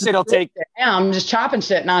That just shit'll take. now I'm just chopping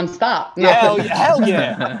shit nonstop. Hell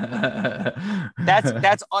yeah!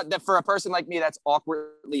 That's for a person like me. That's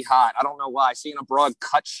awkwardly hot. I don't know why. Seeing a broad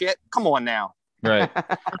cut shit. Come on now. Right.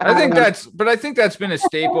 I think that's been a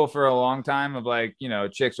staple for a long time of like,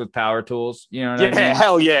 chicks with power tools. You know what I mean?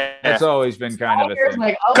 Hell yeah. That's always been kind of a thing.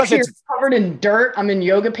 Like up here covered in dirt. I'm in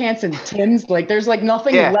yoga pants and Tim's. Like there's like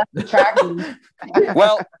nothing left attractive.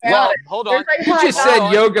 Well, hold on. You just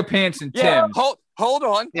said yoga pants and Tim's. Hold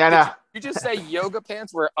on. Yeah, no. You just say yoga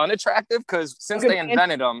pants were unattractive? Because since they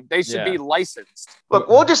invented them, they should be licensed. Look,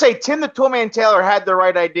 we'll just say Tim the Toolman Taylor had the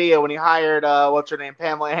right idea when he hired, what's her name,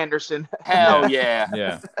 Pamela Anderson. Hell yeah.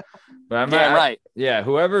 Yeah. But right. Yeah,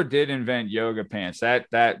 whoever did invent yoga pants,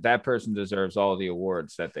 that person deserves all the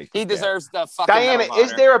awards that they. He deserves the fucking. Diana,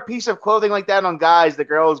 is there a piece of clothing like that on guys the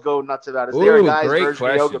girls go nuts about? Is there a guy's version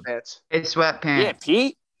of yoga pants? It's sweatpants. Yeah,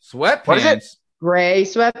 Pete. Sweatpants. What is it? Gray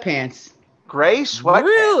sweatpants. Gray sweatpants.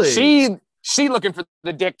 Really? She looking for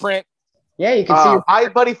the dick print. Yeah, you can see. My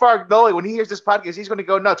buddy Fargnoli, when he hears this podcast, he's going to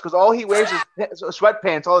go nuts because all he wears is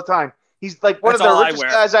sweatpants all the time. He's like one of the richest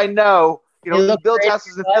guys I know. You know, he builds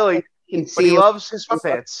houses in Philly, but he loves his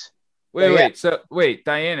sweatpants. Wait,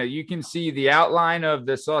 Diana, you can see the outline of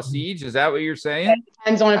the sausage. Is that what you're saying? It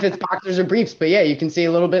depends on if it's boxers or briefs, but yeah, you can see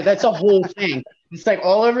a little bit. That's a whole thing. It's like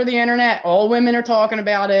all over the internet. All women are talking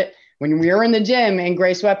about it. When we're in the gym in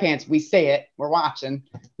gray sweatpants, we see it. We're watching.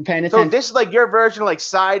 We're paying attention. So this is like your version of like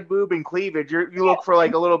side boob and cleavage. You look for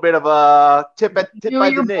like a little bit of a tip by the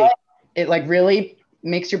knee. It like really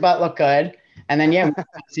makes your butt look good. And then, yeah,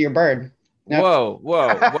 see your bird. No.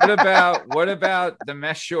 Whoa. What about the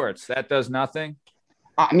mesh shorts? That does nothing?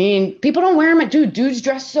 I mean, people don't wear them. Dudes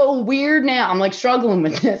dress so weird now. I'm like struggling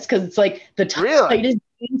with this because it's like the tightest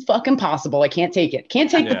jeans fucking possible. I can't take it.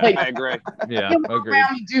 Can't take it. Like, I agree. Yeah, I can't agree.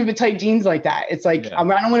 around dude with tight jeans like that. It's like I don't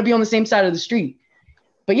want to be on the same side of the street.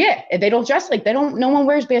 But yeah, they don't dress like they don't. No one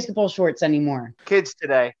wears basketball shorts anymore. Kids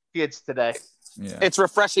today. Yeah. It's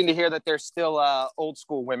refreshing to hear that there's still old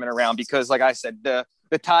school women around because, like I said, the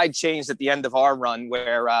tide changed at the end of our run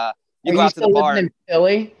where you go out to the bar. In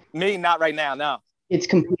Philly? Me, not right now. No. It's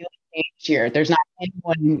completely changed here. There's not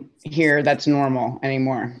anyone here that's normal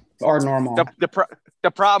anymore or normal.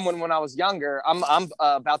 The problem when I was younger, I'm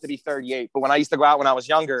about to be 38, but when I used to go out when I was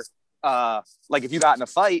younger, like if you got in a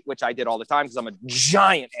fight, which I did all the time because I'm a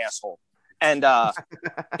giant asshole, and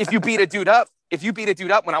if you beat a dude up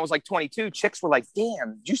when I was like 22, chicks were like,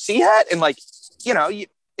 "Damn, did you see that?" And like,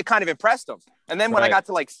 it kind of impressed them. And then when I got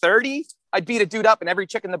to like 30, I'd beat a dude up and every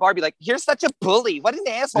chick in the bar be like, "You're such a bully. What an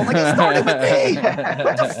asshole." Like, it started with me.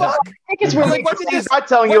 What the fuck? I think it's really he's not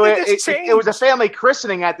telling you it was a family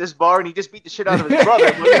christening at this bar and he just beat the shit out of his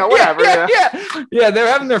brother. Whatever. Yeah, they're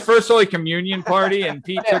having their first Holy Communion party and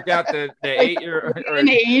Pete took out the 8-year in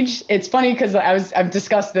age. It's funny because I've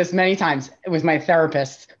discussed this many times with my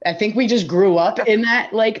therapist. I think we just grew up in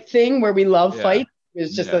that like thing where we love fight.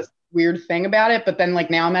 It's just a weird thing about it. But then like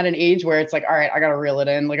now I'm at an age where it's like, all right, I gotta reel it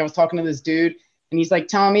in. Like I was talking to this dude and he's like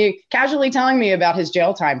casually telling me about his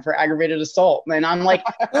jail time for aggravated assault. And I'm like,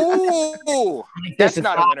 ooh, this is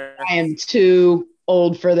not a winner. I am too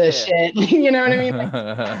old for this shit. You know what I mean?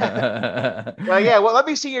 Like, well, let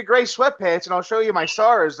me see your gray sweatpants and I'll show you my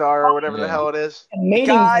SARS or whatever the hell it is.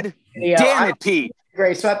 God damn it, Pete.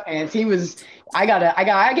 Gray sweatpants. I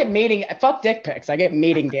get mating. Fuck dick pics. I get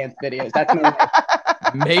mating dance videos. That's my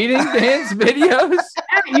mating dance videos.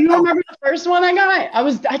 You remember the first one I got?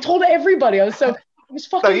 I told everybody. I was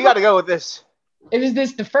fucking. So you got to go with this. It was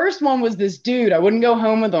this. The first one was this dude. I wouldn't go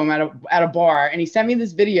home with him at a bar, and he sent me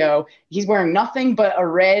this video. He's wearing nothing but a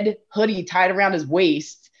red hoodie tied around his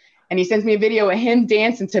waist, and he sends me a video of him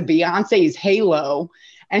dancing to Beyonce's Halo,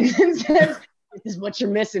 and then says, "This is what you're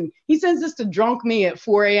missing." He sends this to drunk me at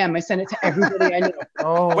 4 a.m. I sent it to everybody I know.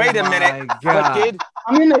 Oh, wait a minute. God.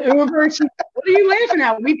 I'm in the Uber. What are you laughing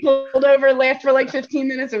at? We pulled over and laughed for like 15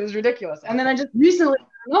 minutes. It was ridiculous. And then I just recently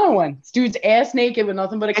another one. This dude's ass naked with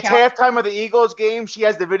nothing but a couch. It's halftime of the Eagles game. She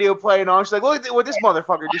has the video playing on. She's like, look at what this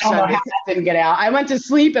motherfucker just sent me. I didn't get out. I went to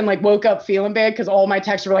sleep and like woke up feeling bad because all my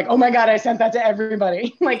texts were like, oh my God, I sent that to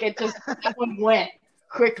everybody. Like it just that one went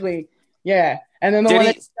quickly. Yeah. And then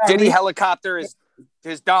did he helicopter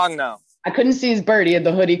his dong now? I couldn't see his bird. He had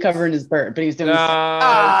the hoodie covering his bird, but he was doing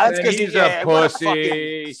that's because he's a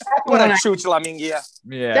pussy. What a chuchla,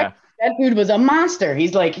 yeah. That dude was a monster. He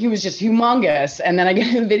was just humongous. And then I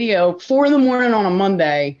get a video 4 a.m. on a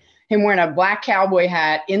Monday, him wearing a black cowboy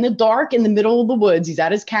hat in the dark in the middle of the woods. He's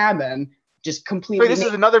at his cabin, just completely. Wait, this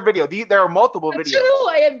is another video. There are multiple videos.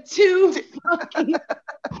 I have two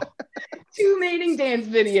mating dance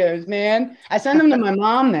videos, man. I send them to my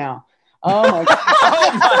mom now. Oh my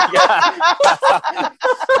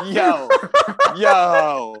God.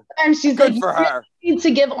 Yo. And she's good like, for her. You need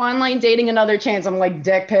to give online dating another chance. I'm like,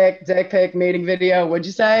 dick pic, mating video. What'd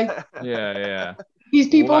you say? Yeah. These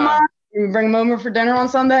people, wow. You bring them over for dinner on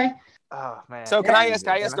Sunday? Oh man. So can I ask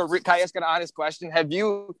an honest question? Have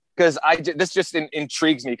you? Because this just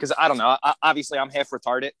intrigues me because I don't know. Obviously, I'm half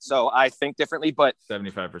retarded, so I think differently. But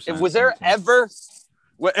 75%. Was there ever?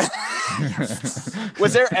 Was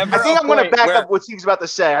there ever? I think I'm going to back up what Steve's about to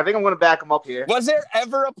say. I think I'm going to back him up here. Was there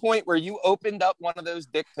ever a point where you opened up one of those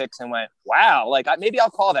dick pics and went, "Wow, like maybe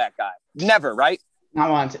I'll call that guy"? Never, right?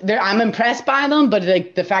 Not once. I'm impressed by them, but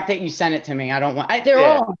like the fact that you sent it to me, I don't want. They're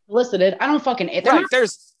all solicited. I don't fucking. Right.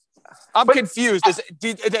 I'm confused.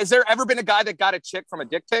 Has there ever been a guy that got a chick from a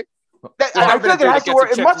dick pic? I feel like it has to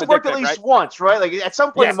work. It must have worked at least once, right? Like at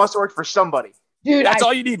some point, it must have worked for somebody. Dude, that's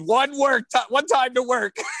all you need. One time to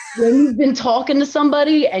work. When you've been talking to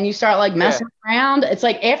somebody and you start like messing around, it's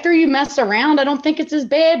like after you mess around, I don't think it's as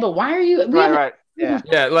bad. But why are you? Right.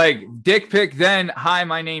 Yeah, like dick pic. Then, hi,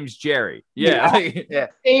 my name's Jerry. Yeah.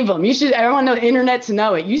 Save them. You should. I want the internet to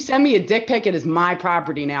know it. You send me a dick pic, it is my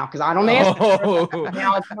property now because I don't ask.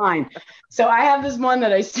 Now it's mine. So I have this one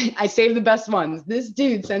that I save the best ones. This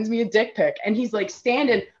dude sends me a dick pic, and he's like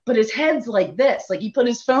standing, but his head's like this. Like he put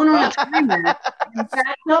his phone on the timer and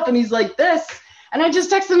backed up, and he's like this. And I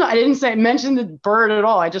just texted him. I didn't mention the bird at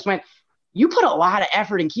all. I just went, you put a lot of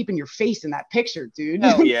effort in keeping your face in that picture, dude.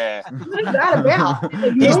 Oh yeah. What is that about?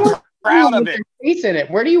 He's proud of it. Face in it.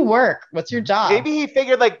 Where do you work? What's your job? Maybe he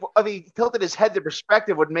figured like if he tilted his head, the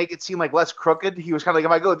perspective would make it seem like less crooked. He was kind of like,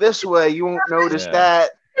 if I go this way, you won't notice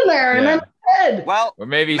that. There and then head. Well, or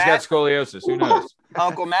maybe he's got scoliosis. Who knows?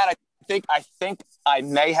 Uncle Matt, I think I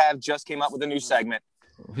may have just came up with a new segment.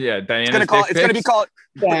 Yeah, Diana's it's gonna be called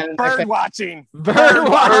bird watching. Bird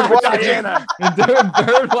watching with Diana.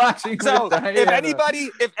 Bird watching. So with Diana. if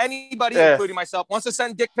anybody, including myself, wants to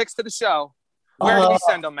send dick pics to the show, where do we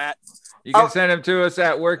send them, Matt? You can send them to us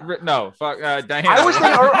at work. No, fuck, Diana. I was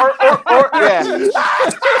thinking,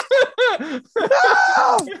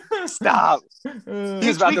 Stop.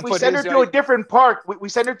 Each week we send her to a different park. We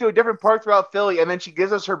send her to a different park throughout Philly, and then she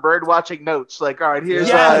gives us her bird watching notes. Like, all right, here's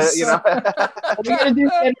We're gonna do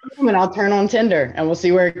that, and I'll turn on Tinder, and we'll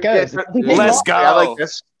see where it goes. Let's go. I like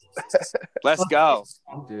this. Let's go.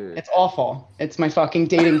 Dude. It's awful. It's my fucking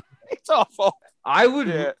dating. It's awful. I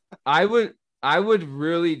would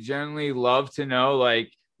really genuinely love to know,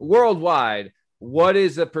 like, worldwide, what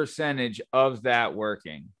is the percentage of that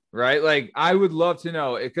working, right? Like, I would love to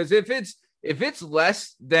know, because if it's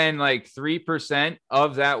less than like 3%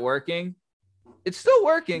 of that working, it's still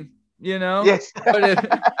working, you know? Yes. But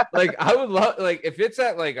I would love, like, if it's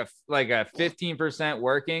at like a 15%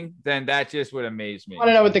 working, then that just would amaze me. I want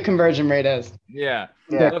to know what the conversion rate is. Yeah.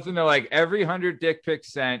 I'd love to know, like, every 100 dick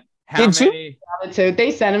pics sent, how Did many? So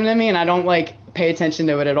they send them to me, and I don't like pay attention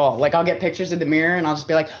to it at all. Like I'll get pictures of the mirror, and I'll just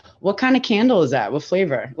be like, "What kind of candle is that? What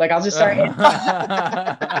flavor?" Like I'll just start.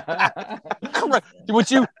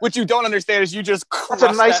 What you don't understand is you just crushed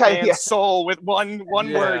That's a nice that idea. man's soul with one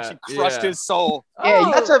word. You crushed his soul.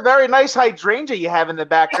 Yeah, That's a very nice hydrangea you have in the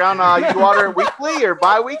background. You water it weekly or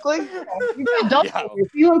bi-weekly? You got double. You're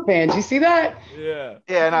feeling fans. You see that? Yeah.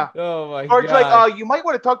 Yeah, no. Oh my Or god. it's like, you might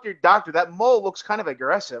want to talk to your doctor. That mole looks kind of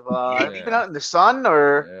aggressive. Have you been out in the sun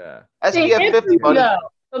or SPF 50, buddy? No.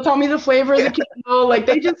 They'll tell me the flavor of the candle. Like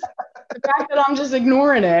the fact that I'm just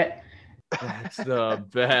ignoring it. That's the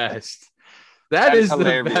best. That is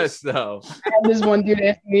hilarious. The best, though. I had this one dude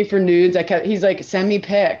asking me for nudes. He's like, send me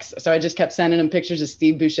pics. So I just kept sending him pictures of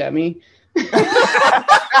Steve Buscemi.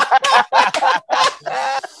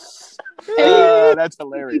 That's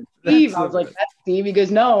hilarious. Steve. I was like, that's Steve. He goes,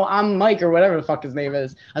 no, I'm Mike or whatever the fuck his name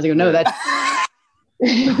is. I was like, no, that's.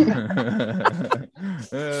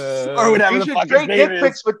 Or whatever you the should fuck trade dick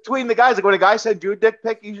pics between the guys. Like when a guy sends you a dick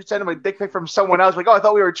pic, you should send him a dick pic from someone else. Like, oh, I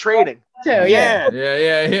thought we were trading. So, Yeah.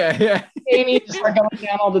 Amy just start going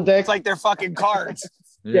down all the dicks. It's like they're fucking cards.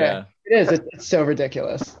 Yeah, it is. It's so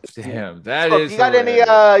ridiculous. Damn, that Look, is. You got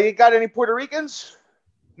any Puerto Ricans?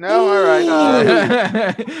 No, all right.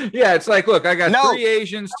 Yeah, it's like, look, I got 3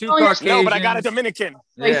 Asians, 2 Caucasians. No, but I got a Dominican.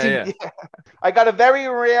 Yeah. I got a very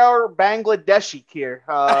rare Bangladeshi here.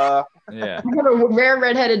 Yeah. I got a rare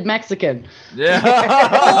redheaded Mexican. Yeah.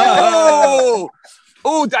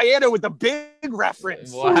 Oh, Diana with the big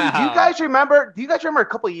reference. Wow. Do you guys remember a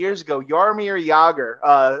couple of years ago, Jaromir Jagr?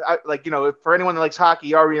 For anyone that likes hockey,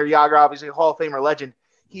 Jaromir Jagr, obviously a Hall of Famer legend.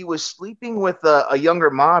 He was sleeping with a younger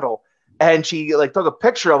model, and she like took a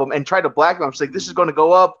picture of him and tried to blackmail him. She's like, "This is going to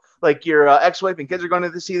go up. Like your ex-wife and kids are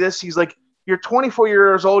going to see this." He's like, "You're 24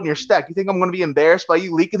 years old and you're stacked. You think I'm going to be embarrassed by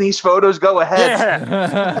you leaking these photos? Go ahead."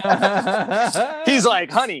 Yeah. He's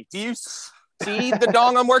like, "Honey, do See the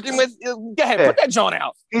dong I'm working with? Go ahead, put that John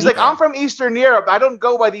out. He's like, I'm from Eastern Europe. I don't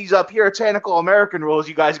go by these puritanical American rules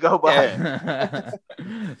you guys go by. Yeah.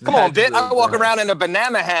 Come on, Bit. I walk around in a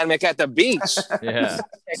banana hammock at the beach. Yeah.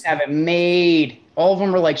 Have it made. All of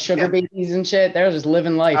them were like sugar babies and shit. They're just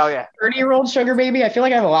living life. Oh, yeah. 30-year-old sugar baby. I feel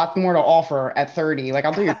like I have a lot more to offer at 30. Like,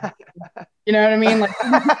 I'll do your, you know what I mean? Like,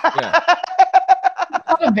 Yeah. a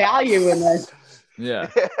lot of value in this. Yeah.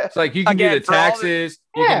 It's like you can do the taxes.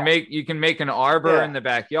 You can make an arbor in the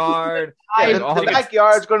backyard. Yeah, the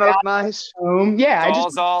backyard's going to look nice. Yeah.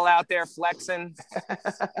 Doll's all out there flexing.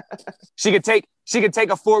 She could take a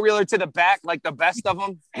 4-wheeler to the back like the best of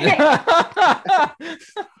them.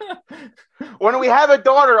 When we have a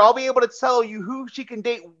daughter, I'll be able to tell you who she can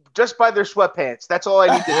date just by their sweatpants. That's all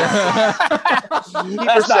I need to know. Keep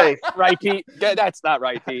her safe. Right, Pete? That's not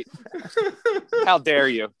right, Pete. How dare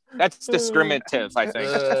you? That's discriminative, I think.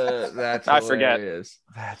 I forget.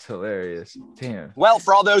 That's hilarious. Damn. Well,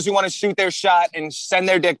 for all those who want to shoot their shot and send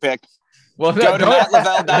their dick pic, well, go to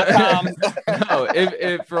mattlavelle.com. No,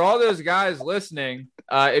 if for all those guys listening,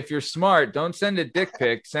 if you're smart, don't send a dick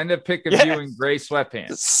pic. Send a pic of you in gray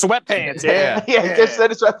sweatpants. Sweatpants, yeah. Just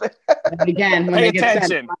send a sweatpants. And again, when pay they get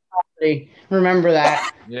attention. sent, remember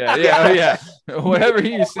that. Yeah. Whatever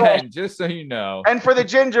you send, just so you know. And for the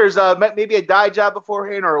gingers, maybe a dye job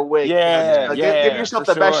beforehand or a wig. Yeah, give yourself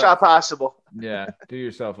the best shot possible. Yeah, do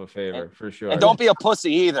yourself a favor for sure. And don't be a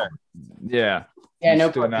pussy either. Yeah. Yeah, no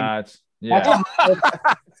pussy. Not. Yeah.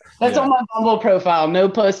 That's on my Bumble profile. No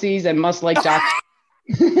pussies and must like jock.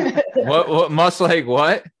 What must like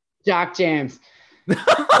what? Jock jams.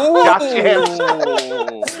 Jock jams.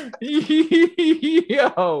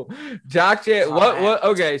 Yo, jock jam. What?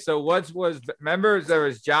 Okay, so was remember there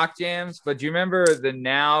was jock jams, but do you remember the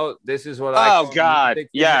now? This is what I. Oh God,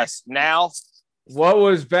 yes. Now, what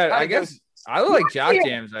was better? I guess I like jock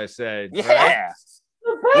jams. I said. Yeah.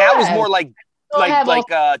 Right? That was more like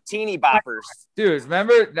teeny boppers. Dude,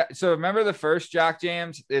 remember the first jock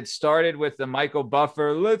jams? It started with the Michael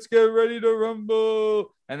Buffer, let's get ready to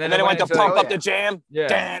rumble. And then it went to pump up the jam.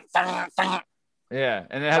 Yeah. Yeah.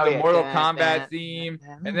 And it had the Mortal Kombat theme.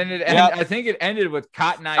 And then it ended, I think it ended with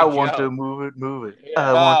Cotton Eye Joe. I want to move it.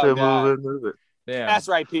 I want to move it. Yeah. That's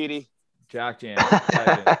right, Petey. Jock jam.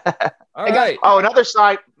 All right. Oh, another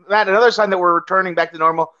sign that we're returning back to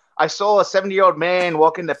normal. I saw a 70-year-old man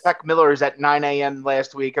walk into Peck Miller's at 9 a.m.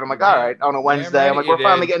 last week, and I'm like, all right, on a Wednesday. I'm like, we're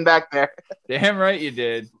finally getting back there. Damn right you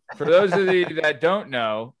did. For those of you that don't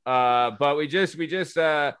know, but we just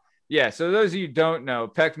so those of you who don't know,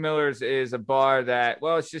 Peck Miller's is a bar that,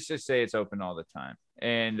 well, let's just say it's open all the time.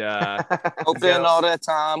 And open all the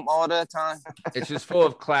time. It's just full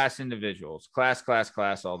of class individuals. Class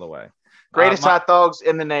all the way. Greatest hot dogs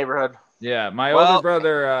in the neighborhood. Yeah, my older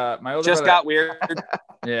brother got weird.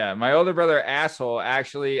 Yeah, my older brother asshole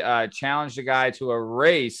actually challenged a guy to a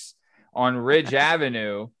race on Ridge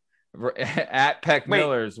Avenue at Peck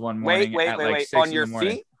Miller's one morning. Wait. 6 on your in the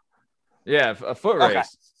morning. feet? Yeah, a foot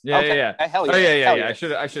race. Yeah. Hell yeah. Oh, yeah. I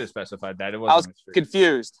should have specified that. It wasn't. I was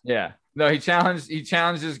confused. Yeah. No, he challenged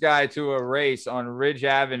this guy to a race on Ridge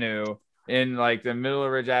Avenue in like the middle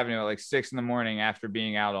of Ridge Avenue at like 6 a.m. after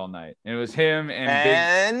being out all night. And it was him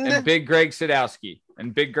and Big Greg Sadowski.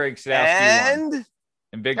 And Big Greg Sadowski won.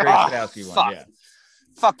 And Big Greg Sadowski won. Yeah.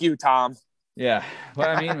 Fuck you, Tom. Yeah.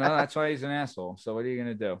 Well, I mean, that's why he's an asshole. So what are you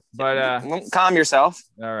gonna do? But calm yourself.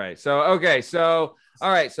 All right. So all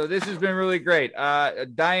right. So this has been really great.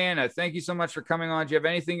 Diana, thank you so much for coming on. Do you have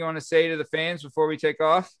anything you want to say to the fans before we take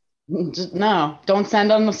off? No, don't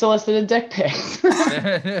send them the solicited dick pics. Easy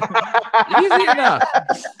enough.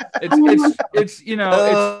 It's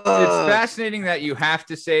fascinating that you have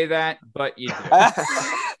to say that, but you do.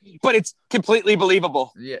 But it's completely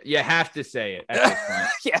believable. Yeah, you have to say it at this point.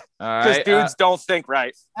 Yeah, because dudes don't think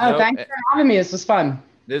right. Oh, thanks for having me. This was fun.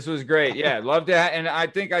 This was great. Yeah, love to. And I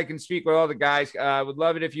think I can speak with all the guys. Would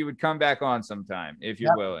love it if you would come back on sometime if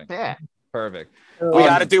you're willing. Yeah. Perfect. We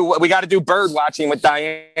got to do bird watching with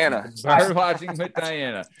Diana. Bird watching with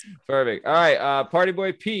Diana. Perfect. All right. Party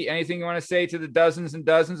Boy Pete, anything you want to say to the dozens and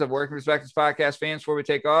dozens of Working Perspectives podcast fans before we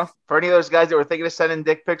take off? For any of those guys that were thinking of sending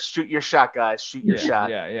dick pics, shoot your shot, guys. Shoot your shot.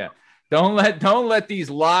 Yeah. Don't let these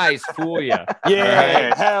lies fool you. Yeah.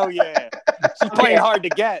 Right? Hell yeah. She's playing hard to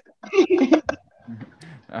get.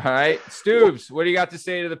 All right. Stoobs, what do you got to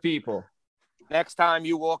say to the people? Next time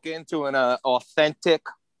you walk into an authentic,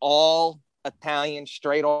 all Italian,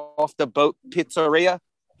 straight off the boat pizzeria,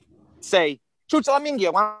 say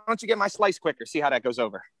Chuchalaminga, why don't you get my slice quicker? See how that goes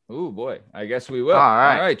over. Oh boy, I guess we will. All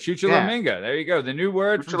right. All right. Chuchalaminga. There you go. The new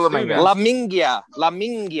word from Chuchalaminga.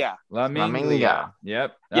 Laminga. Laminga.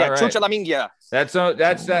 Yep. Yeah, All right. Chuchalaminga.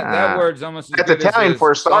 that word's almost as That's good Italian as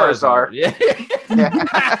for Salazar. Yeah.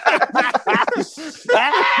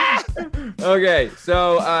 Okay,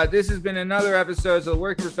 so this has been another episode of the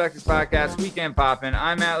Working Perspectives Podcast, Weekend Poppin'.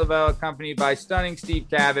 I'm Matt Lavelle, accompanied by stunning Steve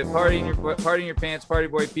Cabot, party in your pants, party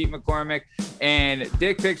boy Pete McCormick, and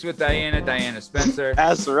Dick Pics with Diana Spencer.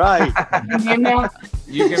 That's right.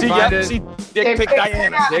 You can find us. Dick Pic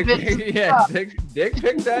Diana. Dick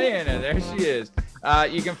Pic Diana. There she is.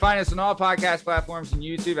 You can find us on all podcast platforms and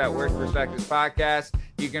YouTube at Working Perspectives Podcast.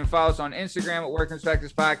 You can follow us on Instagram at Working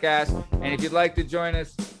Perspectives Podcast. And if you'd like to join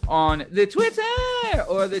us on the Twitter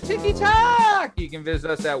or the TikTok, you can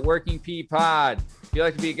visit us at Working P Pod. If you'd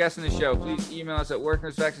like to be a guest on the show, please email us at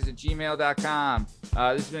workingperspectives@gmail.com. This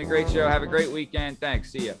has been a great show. Have a great weekend.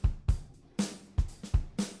 Thanks. See ya.